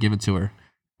her, and then give it to her.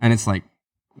 And it's like,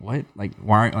 what? Like,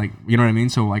 why? Like, you know what I mean?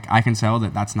 So, like, I can tell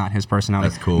that that's not his personality.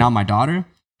 That's cool. Now, my daughter,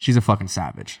 she's a fucking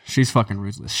savage. She's fucking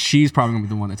ruthless. She's probably gonna be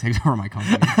the one that takes over my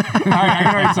company. I can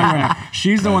already tell you right now.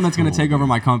 She's the one that's gonna take over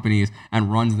my companies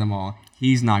and runs them all.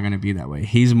 He's not gonna be that way.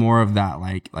 He's more of that,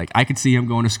 like I could see him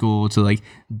going to school to like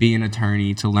be an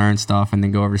attorney, to learn stuff, and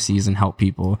then go overseas and help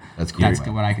people. That's cool. That's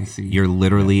what I can see. You're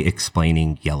literally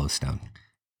explaining Yellowstone.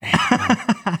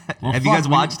 Have you guys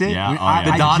watched it? Yeah.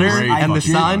 The daughter and the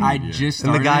son I just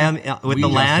and started the guy with We the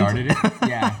just land. started it.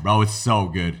 Yeah. Bro, it's so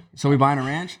good. So we buying a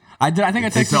ranch? I think I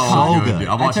texted so Conrad. good, dude.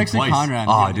 I watched it texted twice. Conrad.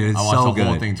 Oh, dude, it's I watched so the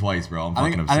whole good. thing twice, bro. I'm I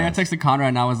fucking think obsessed. I texted Conrad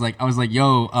and I was like,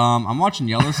 yo, I'm watching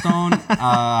Yellowstone.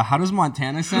 How does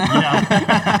Montana sound?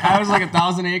 I was like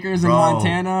 1,000 acres in Bro,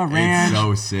 Montana ranch. it's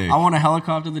so sick. I want a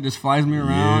helicopter that just flies me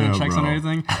around and Yeah, checks bro. on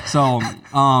everything. So,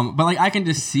 but like I can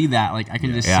just see that, like I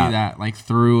can just see that, like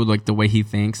through like the way he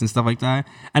thinks and stuff like that.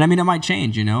 And I mean, it might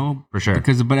change, you know, For sure.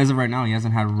 but as of right now, he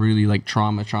hasn't had really like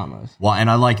traumas. Well,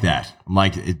 and I like that. I'm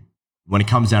like, when it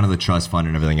comes down to the trust fund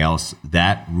and everything else,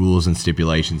 that rules and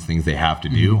stipulations, things they have to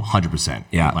do, 100%.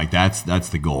 Yeah. Like that's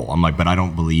the goal. I'm like, but I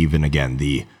don't believe in, again,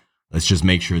 let's just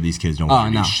make sure these kids don't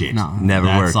want to do shit. No. Never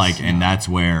That's works. like, and that's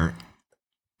where,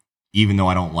 even though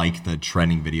I don't like the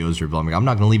trending videos or I'm like, I'm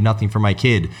not going to leave nothing for my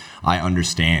kid. I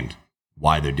understand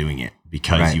why they're doing it,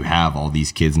 because you have all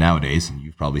these kids nowadays, and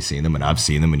you've probably seen them, and I've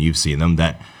seen them, and you've seen them,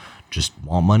 that just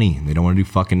want money and they don't want to do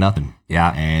fucking nothing.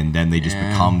 Yeah. And then they just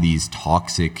become these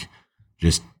toxic,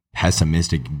 just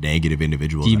pessimistic, negative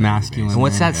individuals. on a daily Demasculine. basis. And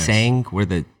what's that Yes. saying where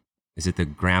is it the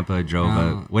grandpa drove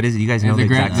No. what is it? You guys know the the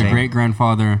exact saying? great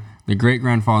grandfather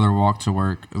walked to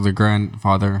work. The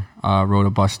grandfather rode a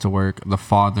bus to work. The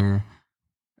father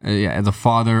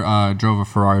drove a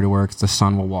Ferrari to work. The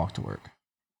son will walk to work.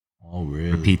 Oh,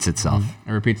 really? Repeats itself.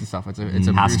 It repeats itself. It's a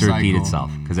Has to repeat cycle.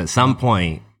 itself. Because at some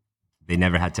point, they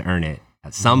never had to earn it.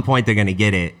 At some point, they're going to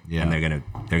get it, Yeah. and they're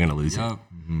gonna lose it. Yup.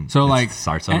 So like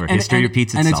starts over. History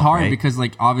repeats and it's itself, hard right? because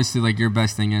like obviously like your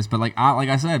best thing is, but like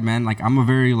I said, man, like I'm a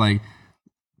very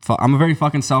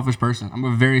fucking selfish person. I'm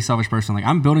a very selfish person. Like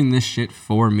I'm building this shit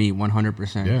for me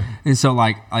 100%. Yeah. And so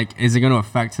like is it going to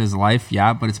affect his life?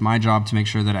 Yeah, but it's my job to make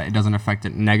sure that it doesn't affect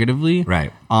it negatively.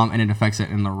 Right. And it affects it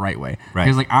in the right way. Right.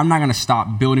 Because like I'm not going to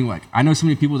stop building. Like I know so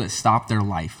many people that stop their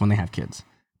life when they have kids.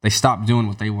 They stop doing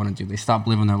what they want to do. They stop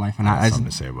living their life. And I have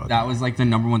something to say about that. That was like the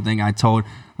number one thing I told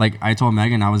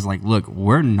Megan. I was like, look,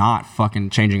 we're not fucking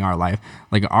changing our life.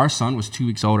 Like our son was 2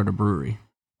 weeks old at a brewery.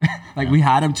 We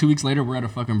had him 2 weeks later. We're at a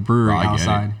fucking brewery Bro, I get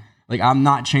outside. it. Like I'm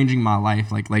not changing my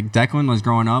life. Like Declan was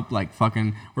growing up. Like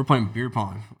fucking, we're playing beer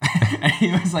pong. And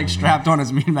he was like strapped on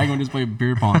us. Me and Megan just played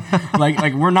beer pong.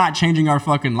 like we're not changing our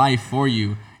fucking life for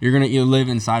you. You're gonna live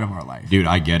inside of our life. Dude,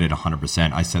 I get it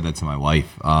 100%. I said that to my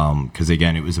wife because,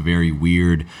 again, it was a very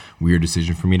weird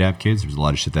decision for me to have kids. There was a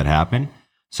lot of shit that happened.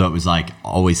 So it was like,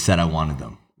 always said I wanted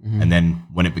them. Mm-hmm. And then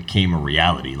when it became a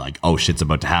reality, like, oh, shit's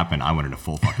about to happen, I went into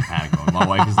full fucking panic mode. My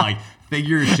wife is like,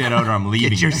 figure your shit out or I'm leaving.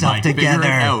 Get yourself like, together.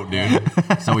 Figure it out,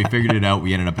 dude. So we figured it out.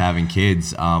 We ended up having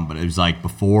kids. But it was like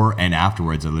before and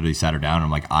afterwards, I literally sat her down and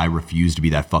I'm like, I refuse to be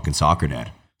that fucking soccer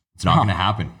dad. It's not going to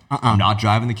happen. I'm not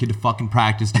driving the kid to fucking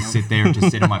practice to sit there,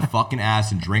 to sit on my fucking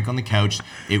ass and drink on the couch.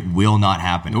 It will not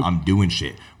happen. Nope. I'm doing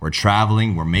shit. We're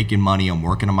traveling. We're making money. I'm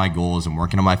working on my goals. I'm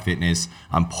working on my fitness.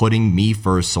 I'm putting me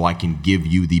first so I can give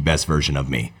you the best version of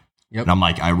me. Yep. And I'm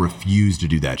like, I refuse to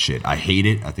do that shit. I hate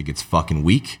it. I think it's fucking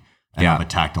weak. And Yeah. I've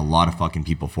attacked a lot of fucking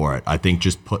people for it. I think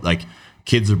just put like,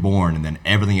 kids are born and then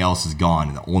everything else is gone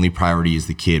and the only priority is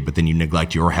the kid, but then you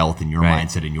neglect your health and your Right.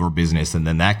 mindset and your business, and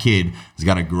then that kid has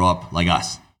got to grow up like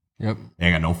us. Yep.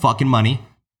 They got no fucking money,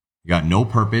 they got no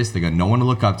purpose, they got no one to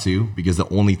look up to because the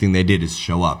only thing they did is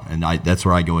show up. And that's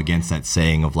where I go against that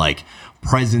saying of like,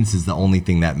 presence is the only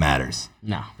thing that matters.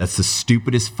 No. That's the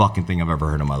stupidest fucking thing I've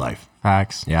ever heard in my life.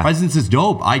 Facts. Yeah. Presence is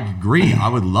dope. I agree. I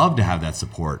would love to have that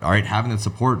support. All right, having that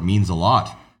support means a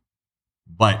lot.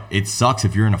 But it sucks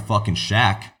if you're in a fucking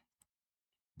shack,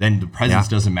 then the presence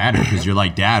doesn't matter because you're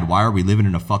like, Dad, why are we living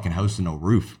in a fucking house with no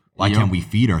roof? Why Yep. can't we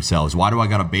feed ourselves? Why do I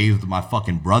got to bathe with my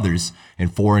fucking brothers in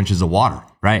 4 inches of water?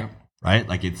 Right. Right?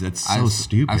 Like it's so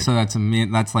stupid. I said that to me.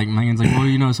 That's like Megan's like, well,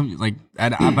 you know, something like,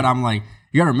 but I'm like,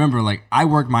 you got to remember, like, I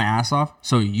worked my ass off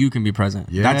so you can be present.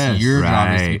 Yes, That's your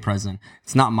job is to be right. present.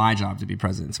 It's not my job to be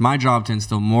present. It's my job to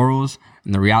instill morals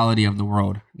and the reality of the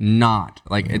world. Not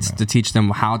like it's to teach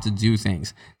them how to do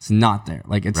things. It's not there.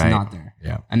 Like it's Right. not there.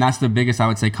 Yeah. And that's the biggest, I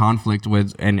would say, conflict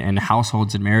with and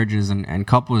households and marriages and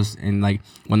couples. And like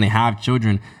when they have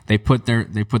children, they put their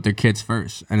kids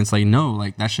first. And it's like, no,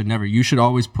 like that should never. You should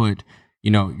always put, you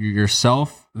know,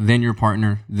 yourself, then your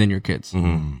partner, then your kids.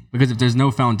 Because if there's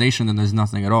no foundation, then there's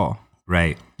nothing at all.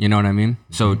 Right. You know what I mean?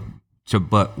 So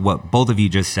but what both of you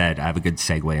just said, I have a good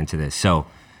segue into this. So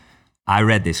I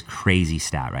read this crazy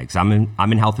stat, right? Because I'm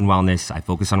in health and wellness. I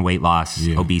focus on weight loss,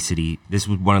 obesity. This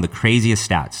was one of the craziest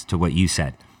stats to what you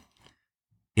said.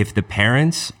 If the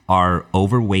parents are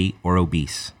overweight or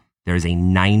obese, there's a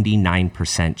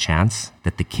 99% chance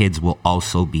that the kids will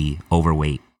also be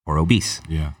overweight or obese.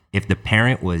 Yeah. If the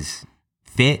parent was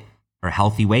fit or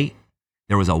healthy weight,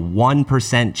 there was a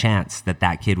 1% chance that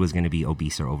that kid was going to be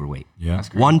obese or overweight. Yeah.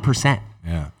 1%.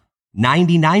 Yeah.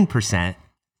 99%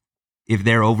 if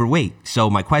they're overweight. So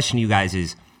my question to you guys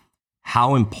is,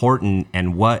 how important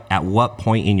and at what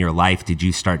point in your life did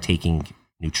you start taking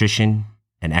nutrition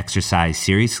and exercise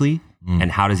seriously?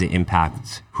 And how does it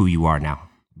impact who you are now?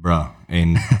 Bruh,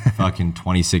 in fucking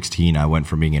 2016, I went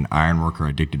from being an iron worker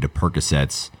addicted to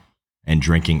Percocets and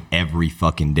drinking every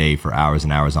fucking day for hours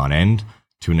and hours on end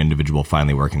to an individual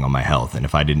finally working on my health. And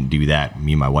if I didn't do that,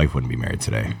 me and my wife wouldn't be married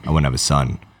today. I wouldn't have a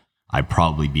son. I'd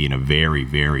probably be in a very,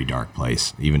 very dark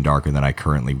place, even darker than I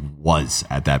currently was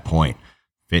at that point.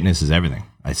 Fitness is everything.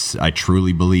 I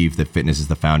truly believe that fitness is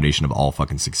the foundation of all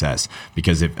fucking success.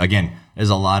 Because if, again, there's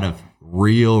a lot of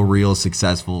real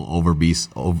successful obese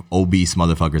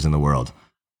motherfuckers in the world.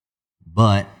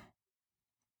 But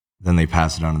then they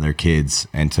pass it on to their kids.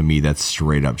 And to me, that's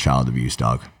straight up child abuse,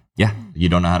 dog. Yeah. You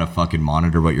don't know how to fucking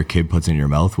monitor what your kid puts in your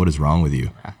mouth. What is wrong with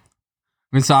you? I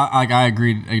mean, so I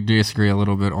disagree a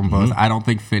little bit on both. I don't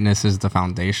think fitness is the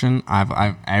foundation.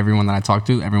 Everyone that I talk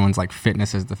to, everyone's like,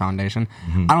 fitness is the foundation.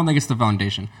 I don't think it's the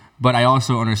foundation, but I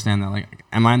also understand that, like,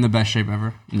 am I in the best shape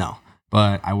ever? No,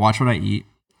 but I watch what I eat.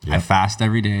 I fast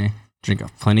every day, drink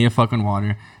plenty of fucking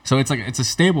water. So it's like, it's a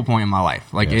staple point in my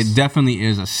life. Like, it definitely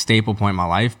is a staple point in my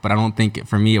life, but I don't think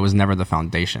for me, it was never the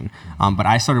foundation. But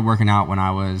I started working out when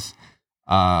I was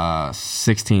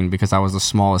 16 because I was the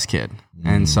smallest kid.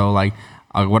 And so like,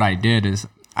 what I did is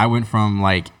I went from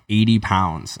like 80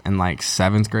 pounds in like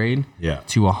 7th grade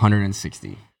to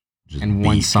 160 in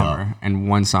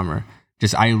one summer.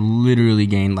 Just, I literally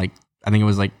gained like, I think it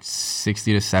was like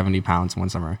 60 to 70 pounds one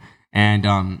summer,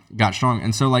 and got strong.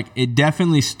 And so like, it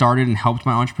definitely started and helped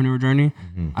my entrepreneur journey.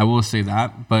 I will say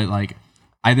that. But like,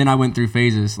 I went through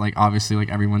phases, like obviously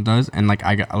like everyone does. And like,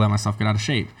 I let myself get out of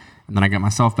shape. And then I get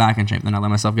myself back in shape. Then I let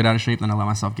myself get out of shape. Then I let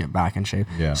myself get back in shape.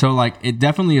 Yeah. So like, it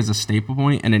definitely is a staple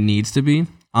point, and it needs to be.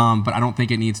 But I don't think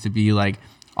it needs to be like,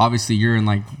 obviously you're in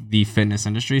like the fitness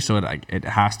industry, so it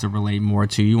has to relate more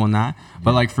to you on that.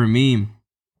 But like for me,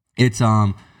 it's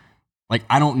like,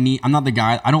 I'm not the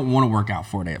guy. I don't want to work out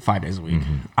 5 days a week.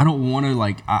 I don't want to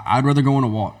like, I'd rather go on a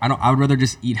walk. I would rather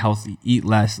just eat healthy, eat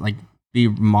less, like be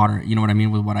moderate. You know what I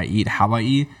mean? With what I eat, how I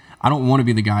eat. I don't want to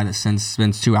be the guy that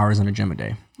spends 2 hours in a gym a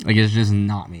day. Like, it's just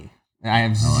not me. I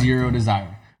have zero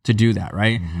desire to do that,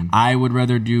 right? I would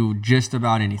rather do just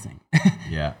about anything.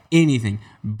 Anything.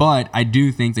 But I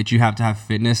do think that you have to have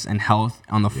fitness and health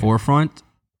on the forefront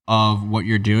of what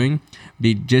you're doing,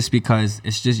 just because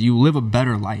it's just, you live a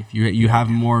better life. You have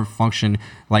more function.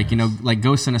 Like, you know, like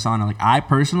go sit in a sauna. Like, I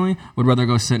personally would rather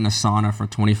go sit in a sauna for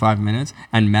 25 minutes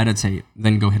and meditate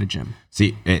than go hit a gym.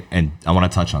 See, and I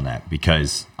want to touch on that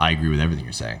because I agree with everything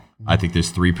you're saying. I think there's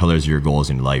 3 pillars of your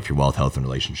goals in your life: your wealth, health, and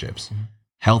relationships.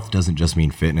 Health doesn't just mean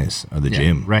fitness or the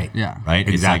gym. Right. Yeah. Right?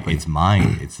 Exactly. It's like, it's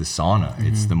mind, it's the sauna,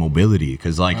 it's the mobility.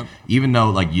 Because like, even though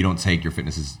like you don't take your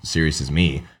fitness as serious as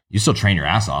me, you still train your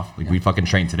ass off. Like we fucking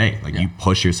train today. Like you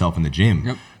push yourself in the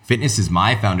gym. Fitness is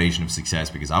my foundation of success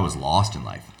because I was lost in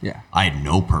life. I had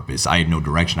no purpose. I had no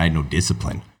direction. I had no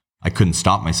discipline. I couldn't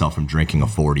stop myself from drinking a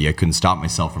 40. I couldn't stop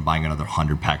myself from buying another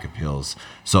 100 pack of pills.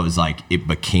 So it was like, it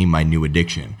became my new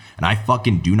addiction. And I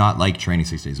fucking do not like training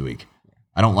 6 days a week.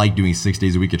 I don't like doing 6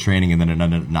 days a week of training and then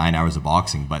another 9 hours of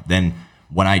boxing. But then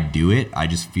when I do it, I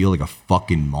just feel like a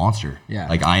fucking monster.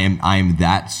 Like I am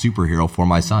that superhero for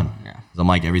my son. I'm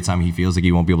like, every time he feels like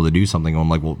he won't be able to do something, I'm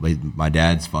like, well, my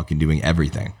dad's fucking doing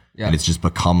everything. And it's just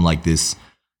become like this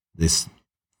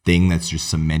thing that's just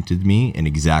cemented me in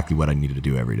exactly what I needed to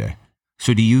do every day.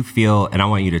 So do you feel, and I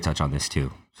want you to touch on this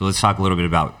too. So let's talk a little bit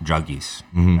about drug use,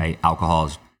 right?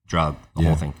 Alcohol, drug, the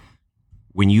whole thing.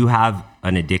 When you have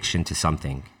an addiction to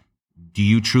something, do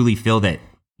you truly feel that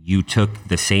you took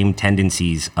the same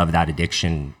tendencies of that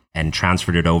addiction and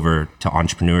transferred it over to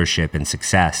entrepreneurship and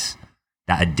success?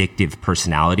 That addictive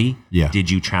personality, did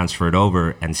you transfer it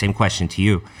over? And same question to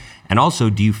you. And also,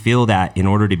 do you feel that in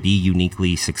order to be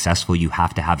uniquely successful, you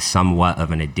have to have somewhat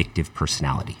of an addictive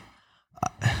personality?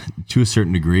 To a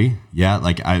certain degree, yeah.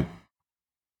 Like I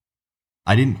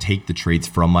didn't take the traits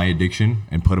from my addiction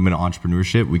and put them in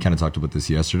entrepreneurship. We kind of talked about this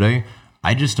yesterday.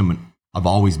 I've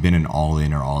always been an all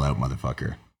in or all out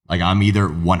motherfucker. Like I'm either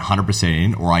 100%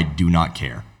 in or I do not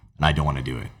care and I don't want to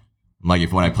do it. I'm like,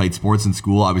 if when I played sports in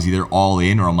school, I was either all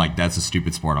in or I'm like, that's a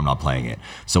stupid sport, I'm not playing it.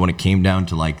 So when it came down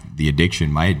to like the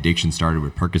addiction, my addiction started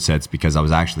with Percocets because I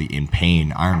was actually in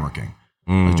pain ironworking.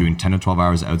 I was doing 10 to 12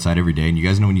 hours outside every day. And you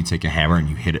guys know when you take a hammer and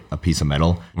you hit a piece of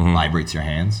metal, it vibrates your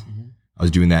hands. I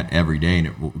was doing that every day. And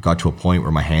it got to a point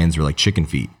where my hands were like chicken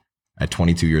feet. At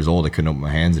 22 years old, I couldn't open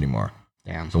my hands anymore.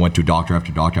 Damn. So I went to doctor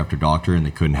after doctor after doctor and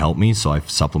they couldn't help me. So I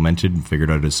supplemented and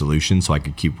figured out a solution so I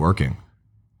could keep working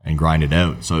and grind it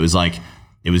out. So it was like,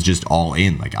 it was just all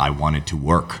in. Like I wanted to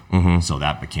work. So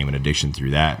that became an addiction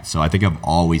through that. So I think I've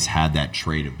always had that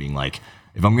trait of being like,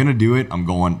 if I'm going to do it, I'm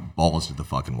going balls to the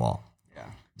fucking wall. Yeah.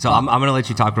 So I'm going to let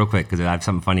you talk real quick because I have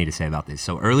something funny to say about this.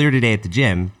 So earlier today at the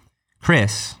gym,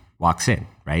 Chris walks in,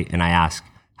 right? And I ask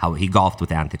how he golfed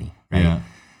with Anthony, right? Yeah.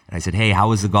 And I said, hey, how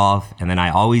was the golf? And then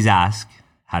I always ask,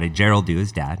 how did Gerald do,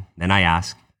 his dad? Then I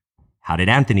ask, how did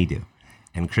Anthony do?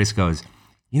 And Chris goes,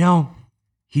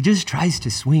 he just tries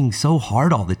to swing so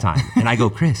hard all the time. And I go,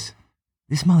 Chris,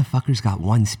 this motherfucker's got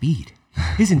one speed.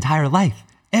 His entire life,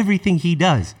 everything he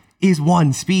does is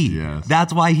one speed. Yes.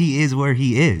 That's why he is where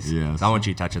he is. Yes. So I want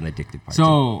you to touch on the addictive part.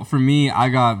 So for me, I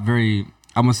got very,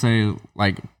 I'm gonna say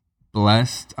like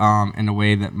blessed in a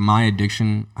way that my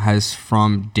addiction has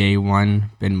from day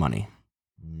one been money.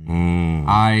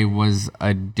 I was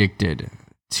addicted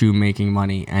to making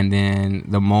money, and then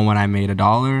the moment I made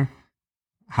 $1,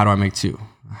 how do I make 2?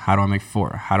 How do I make 4?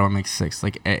 How do I make 6?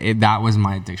 Like that was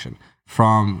my addiction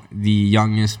from the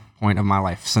youngest point of my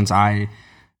life. Since I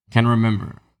can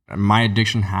remember, my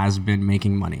addiction has been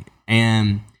making money,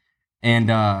 and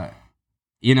I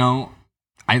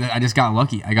just got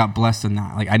lucky. I got blessed in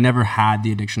that. Like I never had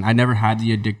the addiction. I never had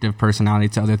the addictive personality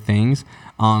to other things.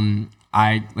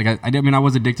 I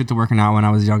was addicted to working out when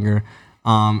I was younger,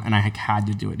 and I had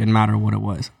to do it. Didn't matter what it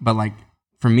was. But like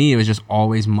for me, it was just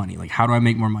always money. Like how do I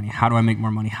make more money? How do I make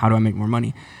more money? How do I make more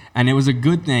money? And it was a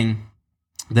good thing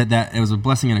that it was a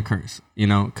blessing and a curse,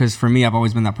 because for me, I've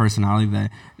always been that personality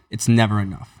that it's never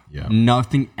enough. Yeah.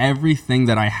 Everything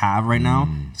that I have right now,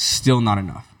 still not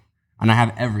enough. And I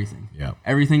have everything. Yeah.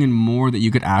 Everything and more that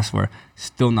you could ask for,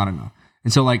 still not enough.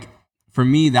 And so like for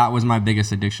me, that was my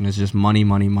biggest addiction, is just money,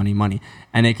 money, money, money.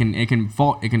 And it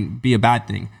can be a bad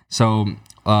thing. So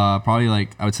probably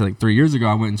like I would say like 3 years ago,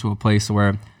 I went into a place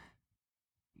where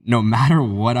no matter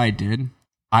what I did,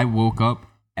 I woke up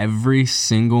every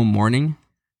single morning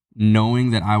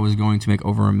knowing that I was going to make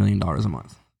over $1 million a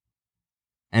month.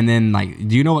 And then like,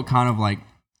 do you know what kind of like,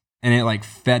 and it like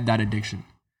fed that addiction.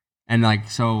 And like,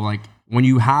 so like when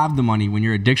you have the money, when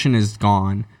your addiction is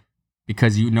gone,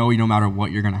 because no matter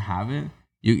what, you're going to have it,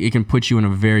 it can put you in a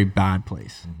very bad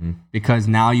place because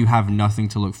now you have nothing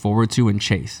to look forward to and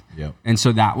chase. Yep. And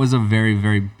so that was a very,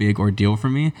 very big ordeal for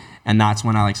me. And that's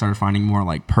when I like started finding more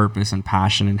like purpose and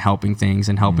passion in helping things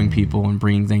and helping people and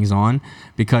bringing things on,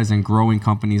 and growing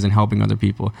companies and helping other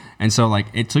people. And so like,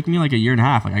 it took me like a year and a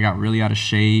half. Like I got really out of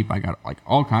shape. I got like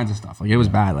all kinds of stuff. Like it was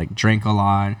bad, like drank a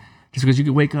lot just because you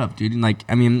could wake up, dude. And like,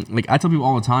 I mean, like I tell people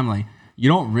all the time, like you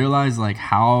don't realize like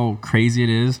how crazy it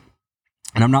is.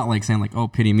 And I'm not like saying like, oh,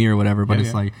 pity me or whatever, but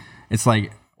it's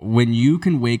like when you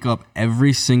can wake up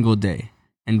every single day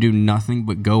and do nothing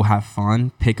but go have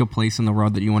fun, pick a place in the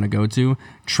world that you want to go to,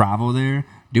 travel there,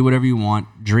 do whatever you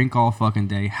want, drink all fucking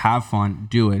day, have fun,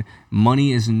 do it.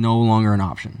 Money is no longer an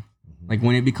option. Like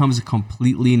when it becomes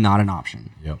completely not an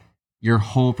option, your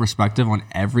whole perspective on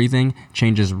everything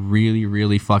changes really,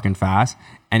 really fucking fast,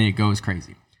 and it goes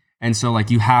crazy. And so like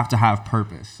you have to have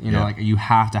purpose, like you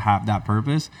have to have that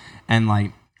purpose. And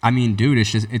like, I mean, dude,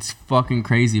 it's fucking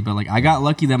crazy. But like, I got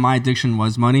lucky that my addiction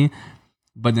was money.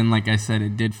 But then, like I said,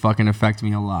 it did fucking affect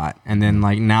me a lot. And then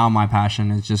like now my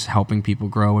passion is just helping people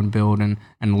grow and build and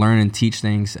learn and teach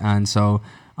things. And so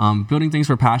building things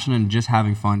for passion and just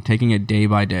having fun, taking it day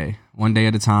by day, one day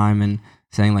at a time, and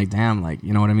saying like, damn, like,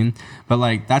 you know what I mean? But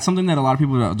like, that's something that a lot of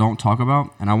people don't talk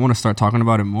about. And I want to start talking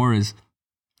about it more is,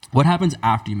 what happens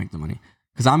after you make the money?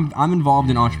 Because I'm involved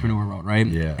in entrepreneur world, right?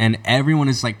 Yeah. And everyone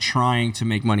is like trying to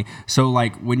make money. So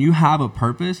like when you have a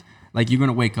purpose, like you're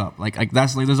gonna wake up. Like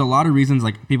that's like there's a lot of reasons.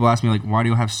 Like people ask me like, why do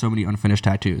you have so many unfinished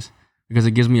tattoos? Because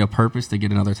it gives me a purpose to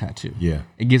get another tattoo. Yeah.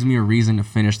 It gives me a reason to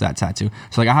finish that tattoo.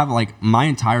 So like I have like my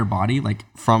entire body, like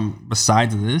from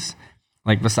besides this,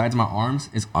 like besides my arms,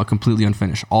 is all completely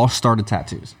unfinished. All started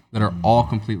tattoos that are all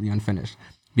completely unfinished.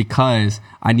 Because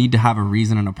I need to have a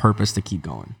reason and a purpose to keep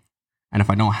going. And if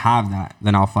I don't have that,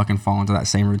 then I'll fucking fall into that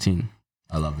same routine.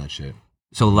 I love that shit.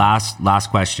 So last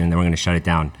question, then we're going to shut it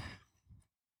down.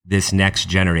 This next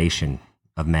generation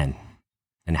of men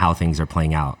and how things are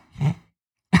playing out.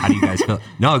 How do you guys feel?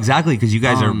 No, exactly, because you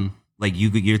guys are like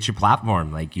it's your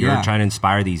platform. Like you're trying to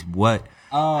inspire these. What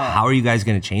How are you guys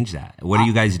going to change that? What are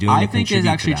you guys doing I to think contribute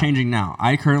it's actually to that? changing now.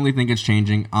 I currently think it's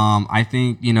changing. I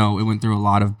think, it went through a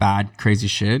lot of bad, crazy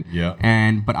shit.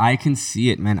 Yeah. But I can see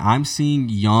it, man. I'm seeing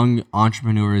young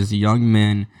entrepreneurs, young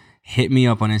men hit me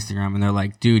up on Instagram and they're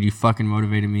like, dude, you fucking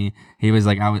motivated me. He was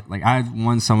like, I had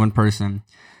one person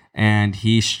and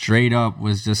he straight up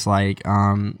was just like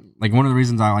one of the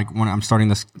reasons I like when I'm starting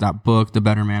that book, The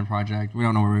Better Man Project. We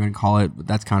don't know what we're going to call it, but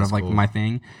that's kind of like cool. My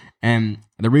thing. And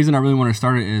the reason I really wanted to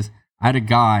start it is I had a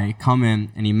guy come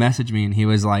in and he messaged me and he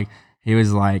was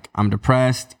like, I'm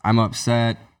depressed, I'm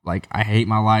upset, like I hate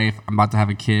my life, I'm about to have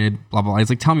a kid, blah blah. He's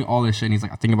like, tell me all this shit. And he's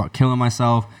like, I think about killing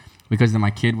myself because then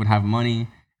my kid would have money.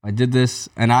 I did this,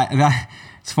 and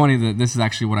it's funny that this is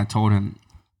actually what I told him.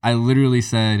 I literally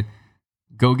said,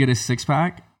 go get a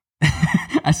 6-pack.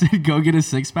 I said, go get a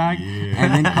 6-pack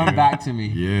and then come back to me.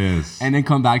 Yes. And then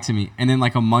come back to me. And then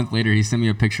like a month later, he sent me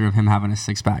a picture of him having a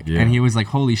 6-pack. Yeah. And he was like,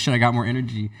 holy shit, I got more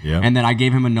energy. Yeah. And then I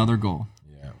gave him another goal.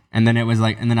 Yeah. And then it was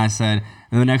like, and then I said,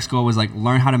 and the next goal was like,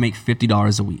 learn how to make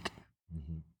 $50 a week.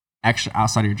 Extra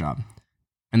outside of your job.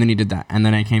 And then he did that. And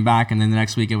then I came back, and then the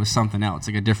next week it was something else,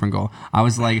 like a different goal. I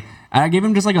was like, I gave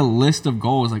him just like a list of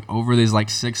goals like over these like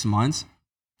 6 months.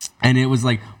 And it was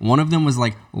like, one of them was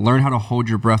like, learn how to hold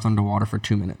your breath underwater for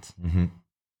 2 minutes. Mm-hmm.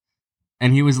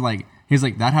 And he's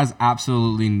like, that has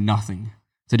absolutely nothing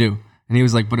to do. And he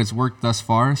was like, but it's worked thus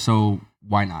far, so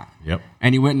why not? Yep.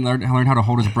 And he went and learned how to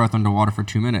hold his breath underwater for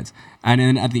 2 minutes. And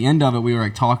then at the end of it, we were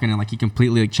like talking, and like he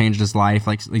completely like changed his life.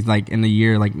 Like in the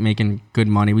year, like making good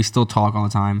money. We still talk all the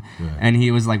time. Yeah. And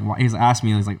he was like, he's asked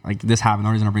me, he's like this happened.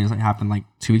 The reason I bring this happened like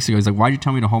 2 weeks ago. He's like, why'd you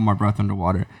tell me to hold my breath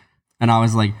underwater? And I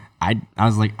was like,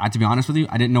 to be honest with you,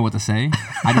 I didn't know what to say.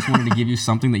 I just wanted to give you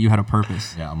something that you had a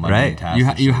purpose. Yeah,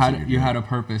 right. You had a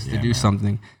purpose to do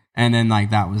something. And then like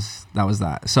that was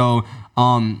that. So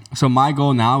my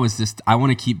goal now is just I want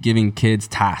to keep giving kids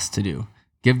tasks to do.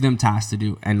 Give them tasks to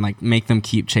do and like make them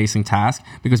keep chasing tasks,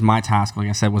 because my task, like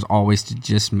I said, was always to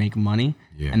just make money.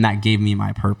 Yeah. And that gave me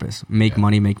my purpose. Make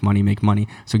money, make money, make money.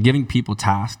 So giving people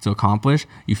tasks to accomplish,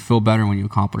 you feel better when you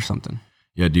accomplish something.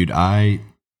 Yeah, dude,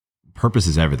 purpose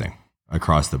is everything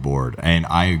across the board. And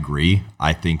I agree.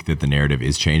 I think that the narrative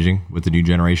is changing with the new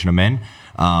generation of men.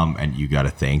 And you got to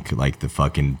thank like the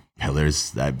fucking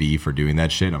pillars that be for doing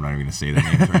that shit. I'm not even going to say their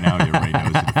names right now. Everybody knows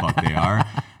who the fuck they are.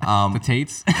 The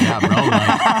Tates. Yeah, bro.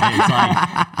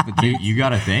 Like, it's like you got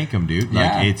to thank them, dude.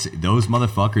 Like it's those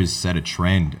motherfuckers set a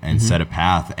trend and set a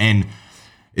path. And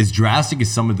as drastic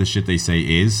as some of the shit they say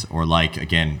is, or like,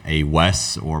 again, a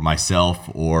Wes or myself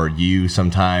or you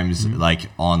sometimes like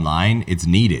online, it's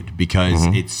needed because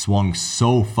it swung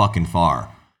so fucking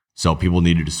far. So people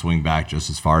needed to swing back just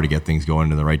as far to get things going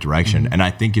in the right direction. And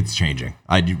I think it's changing.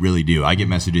 I really do. I get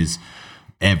messages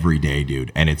every day,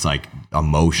 dude. And it's like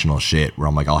emotional shit where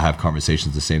I'm like, I'll have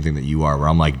conversations, the same thing that you are, where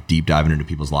I'm like deep diving into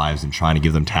people's lives and trying to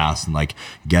give them tasks and like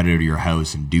get out of your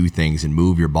house and do things and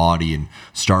move your body and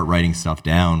start writing stuff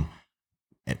down.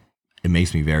 It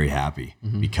makes me very happy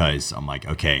because I'm like,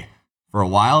 okay, for a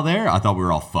while there, I thought we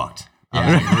were all fucked. I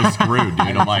was like, we're screwed,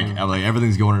 dude. I'm like,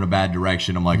 everything's going in a bad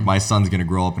direction. I'm like, my son's going to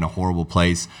grow up in a horrible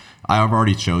place. I've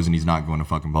already chosen he's not going to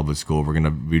fucking public school. We're going to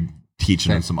be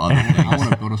teaching him some other things. I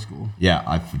want to go to school.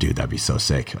 Yeah, dude, that'd be so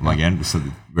sick. I'm like, and so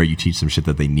where you teach them shit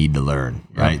that they need to learn,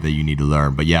 right? That you need to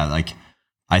learn. But yeah, like,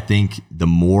 I think the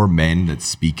more men that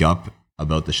speak up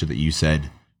about the shit that you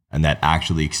said and that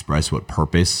actually express what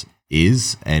purpose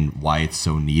is and why it's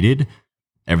so needed,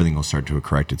 everything will start to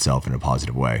correct itself in a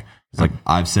positive way. It's like,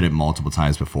 I've said it multiple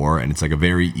times before, and it's like a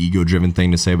very ego-driven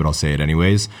thing to say, but I'll say it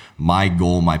anyways. My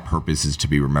goal, my purpose is to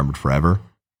be remembered forever.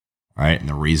 All right. And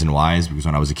the reason why is because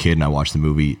when I was a kid and I watched the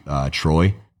movie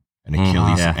Troy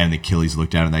and Achilles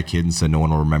looked down at that kid and said, no one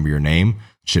will remember your name.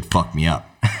 Shit fucked me up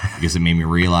because it made me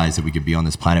realize that we could be on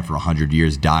this planet for 100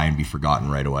 years, die and be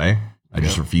forgotten right away. I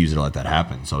just refused to let that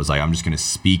happen. So I was like, I'm just going to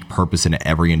speak purpose into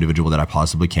every individual that I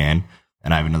possibly can.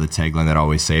 And I have another tagline that I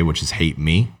always say, which is hate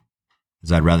me.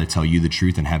 Because I'd rather tell you the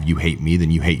truth and have you hate me than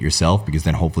you hate yourself, because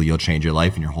then hopefully you'll change your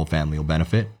life and your whole family will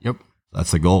benefit. Yep. That's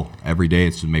the goal. Every day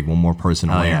it's to make one more person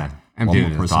aware. Yeah. And one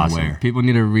more person aware. People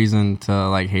need a reason to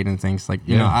like hate and things. Like,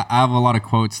 you know, I have a lot of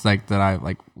quotes like that I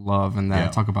like love and that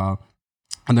I talk about.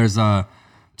 And there's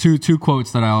two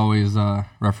quotes that I always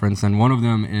reference. And one of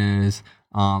them is,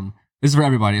 this is for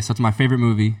everybody. So it's my favorite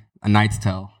movie, A Knight's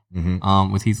Tale.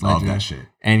 With Heath Ledger. Love that shit.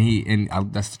 And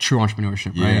that's the true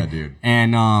entrepreneurship, right? Yeah, dude.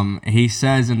 And he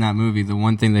says in that movie, the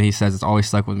one thing that he says that's always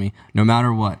stuck with me: no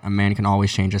matter what, a man can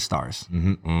always change his stars.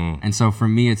 And so for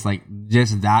me, it's like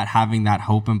just that, having that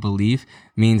hope and belief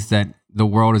means that the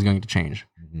world is going to change.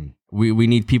 We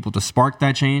need people to spark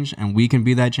that change, and we can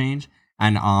be that change.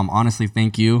 And honestly,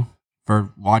 thank you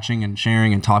for watching and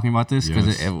sharing and talking about this, because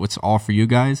Yes. it's all for you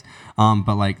guys.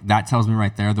 But like that tells me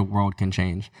right there the world can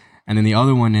change. And then the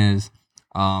other one is,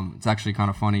 it's actually kind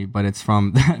of funny, but it's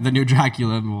from the new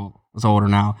Dracula. Well, it's older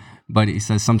now, but he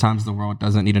says sometimes the world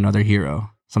doesn't need another hero.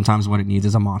 Sometimes what it needs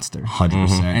is a monster.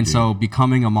 100%. And dude. so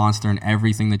becoming a monster in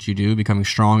everything that you do, becoming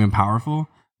strong and powerful,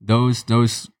 those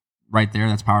right there,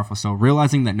 that's powerful. So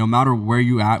realizing that no matter where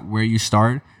you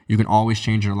start, you can always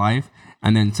change your life.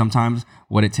 And then sometimes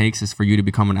what it takes is for you to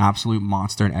become an absolute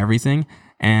monster in everything,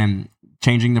 and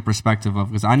changing the perspective of,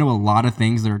 because I know a lot of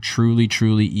things that are truly,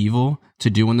 truly evil to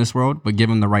do in this world, but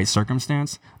given the right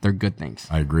circumstance, they're good things.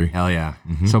 I agree. Hell yeah.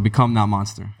 So become that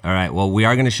monster. All right. Well, we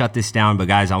are going to shut this down, but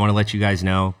guys, I want to let you guys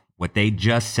know what they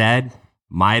just said.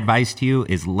 My advice to you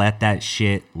is let that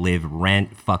shit live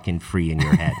rent fucking free in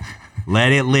your head.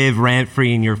 Let it live rent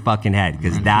free in your fucking head,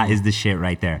 because that is the shit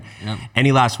right there. Yep.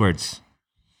 Any last words?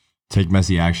 Take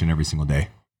messy action every single day.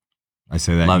 I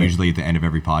say that Love it. usually at the end of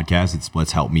every podcast. It's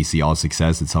what's helped me see all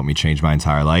success. It's helped me change my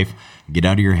entire life. Get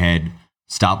out of your head.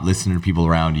 Stop listening to people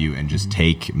around you and just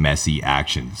take messy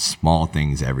action. Small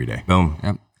things every day. Boom.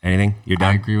 Yep. Anything? You're I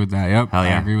done? agree with that. Yep. Hell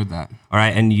yeah. I agree with that. All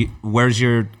right. And give us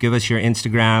your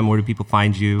Instagram. Where do people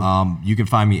find you? You can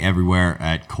find me everywhere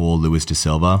at Cole Lewis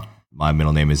DaSilva. My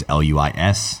middle name is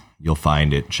Luis. You'll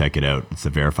find it. Check it out. It's the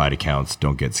verified accounts.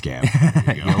 Don't get scammed.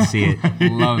 There you go. You'll see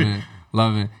it. Love it.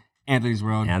 Love it. Anthony's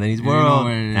World. Anthony's You know World.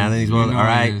 what it is. Anthony's You World. know All what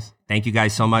it right. is. Thank you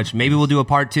guys so much. Maybe we'll do a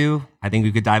part 2. I think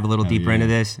we could dive a little deeper into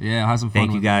this. Yeah, have some fun.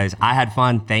 Thank you with guys. I had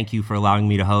fun. Thank you for allowing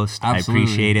me to host. Absolutely. I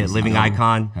appreciate it. Yes, Living hell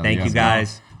icon. Hell Thank yeah, you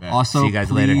guys. it. Also, See you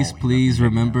guys later. please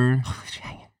remember,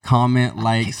 comment,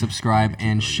 like, subscribe,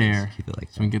 and share. Keep it like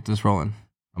So we can get this rolling.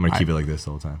 I'm going to keep it like this the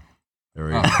whole time. There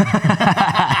we go.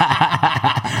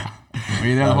 Were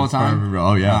you there the whole time? Perfect, bro.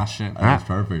 Oh, yeah. Ah, shit. That's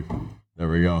perfect. There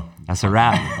we go. That's a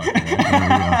wrap.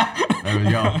 There we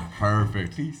go.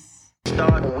 Perfect.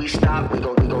 Start when we stop, we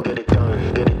gon' get it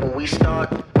done. Get it when we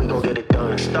start, we gon' get it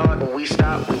done. Start when we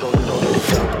stop, we gon' get it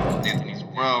done. Anthony's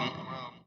World.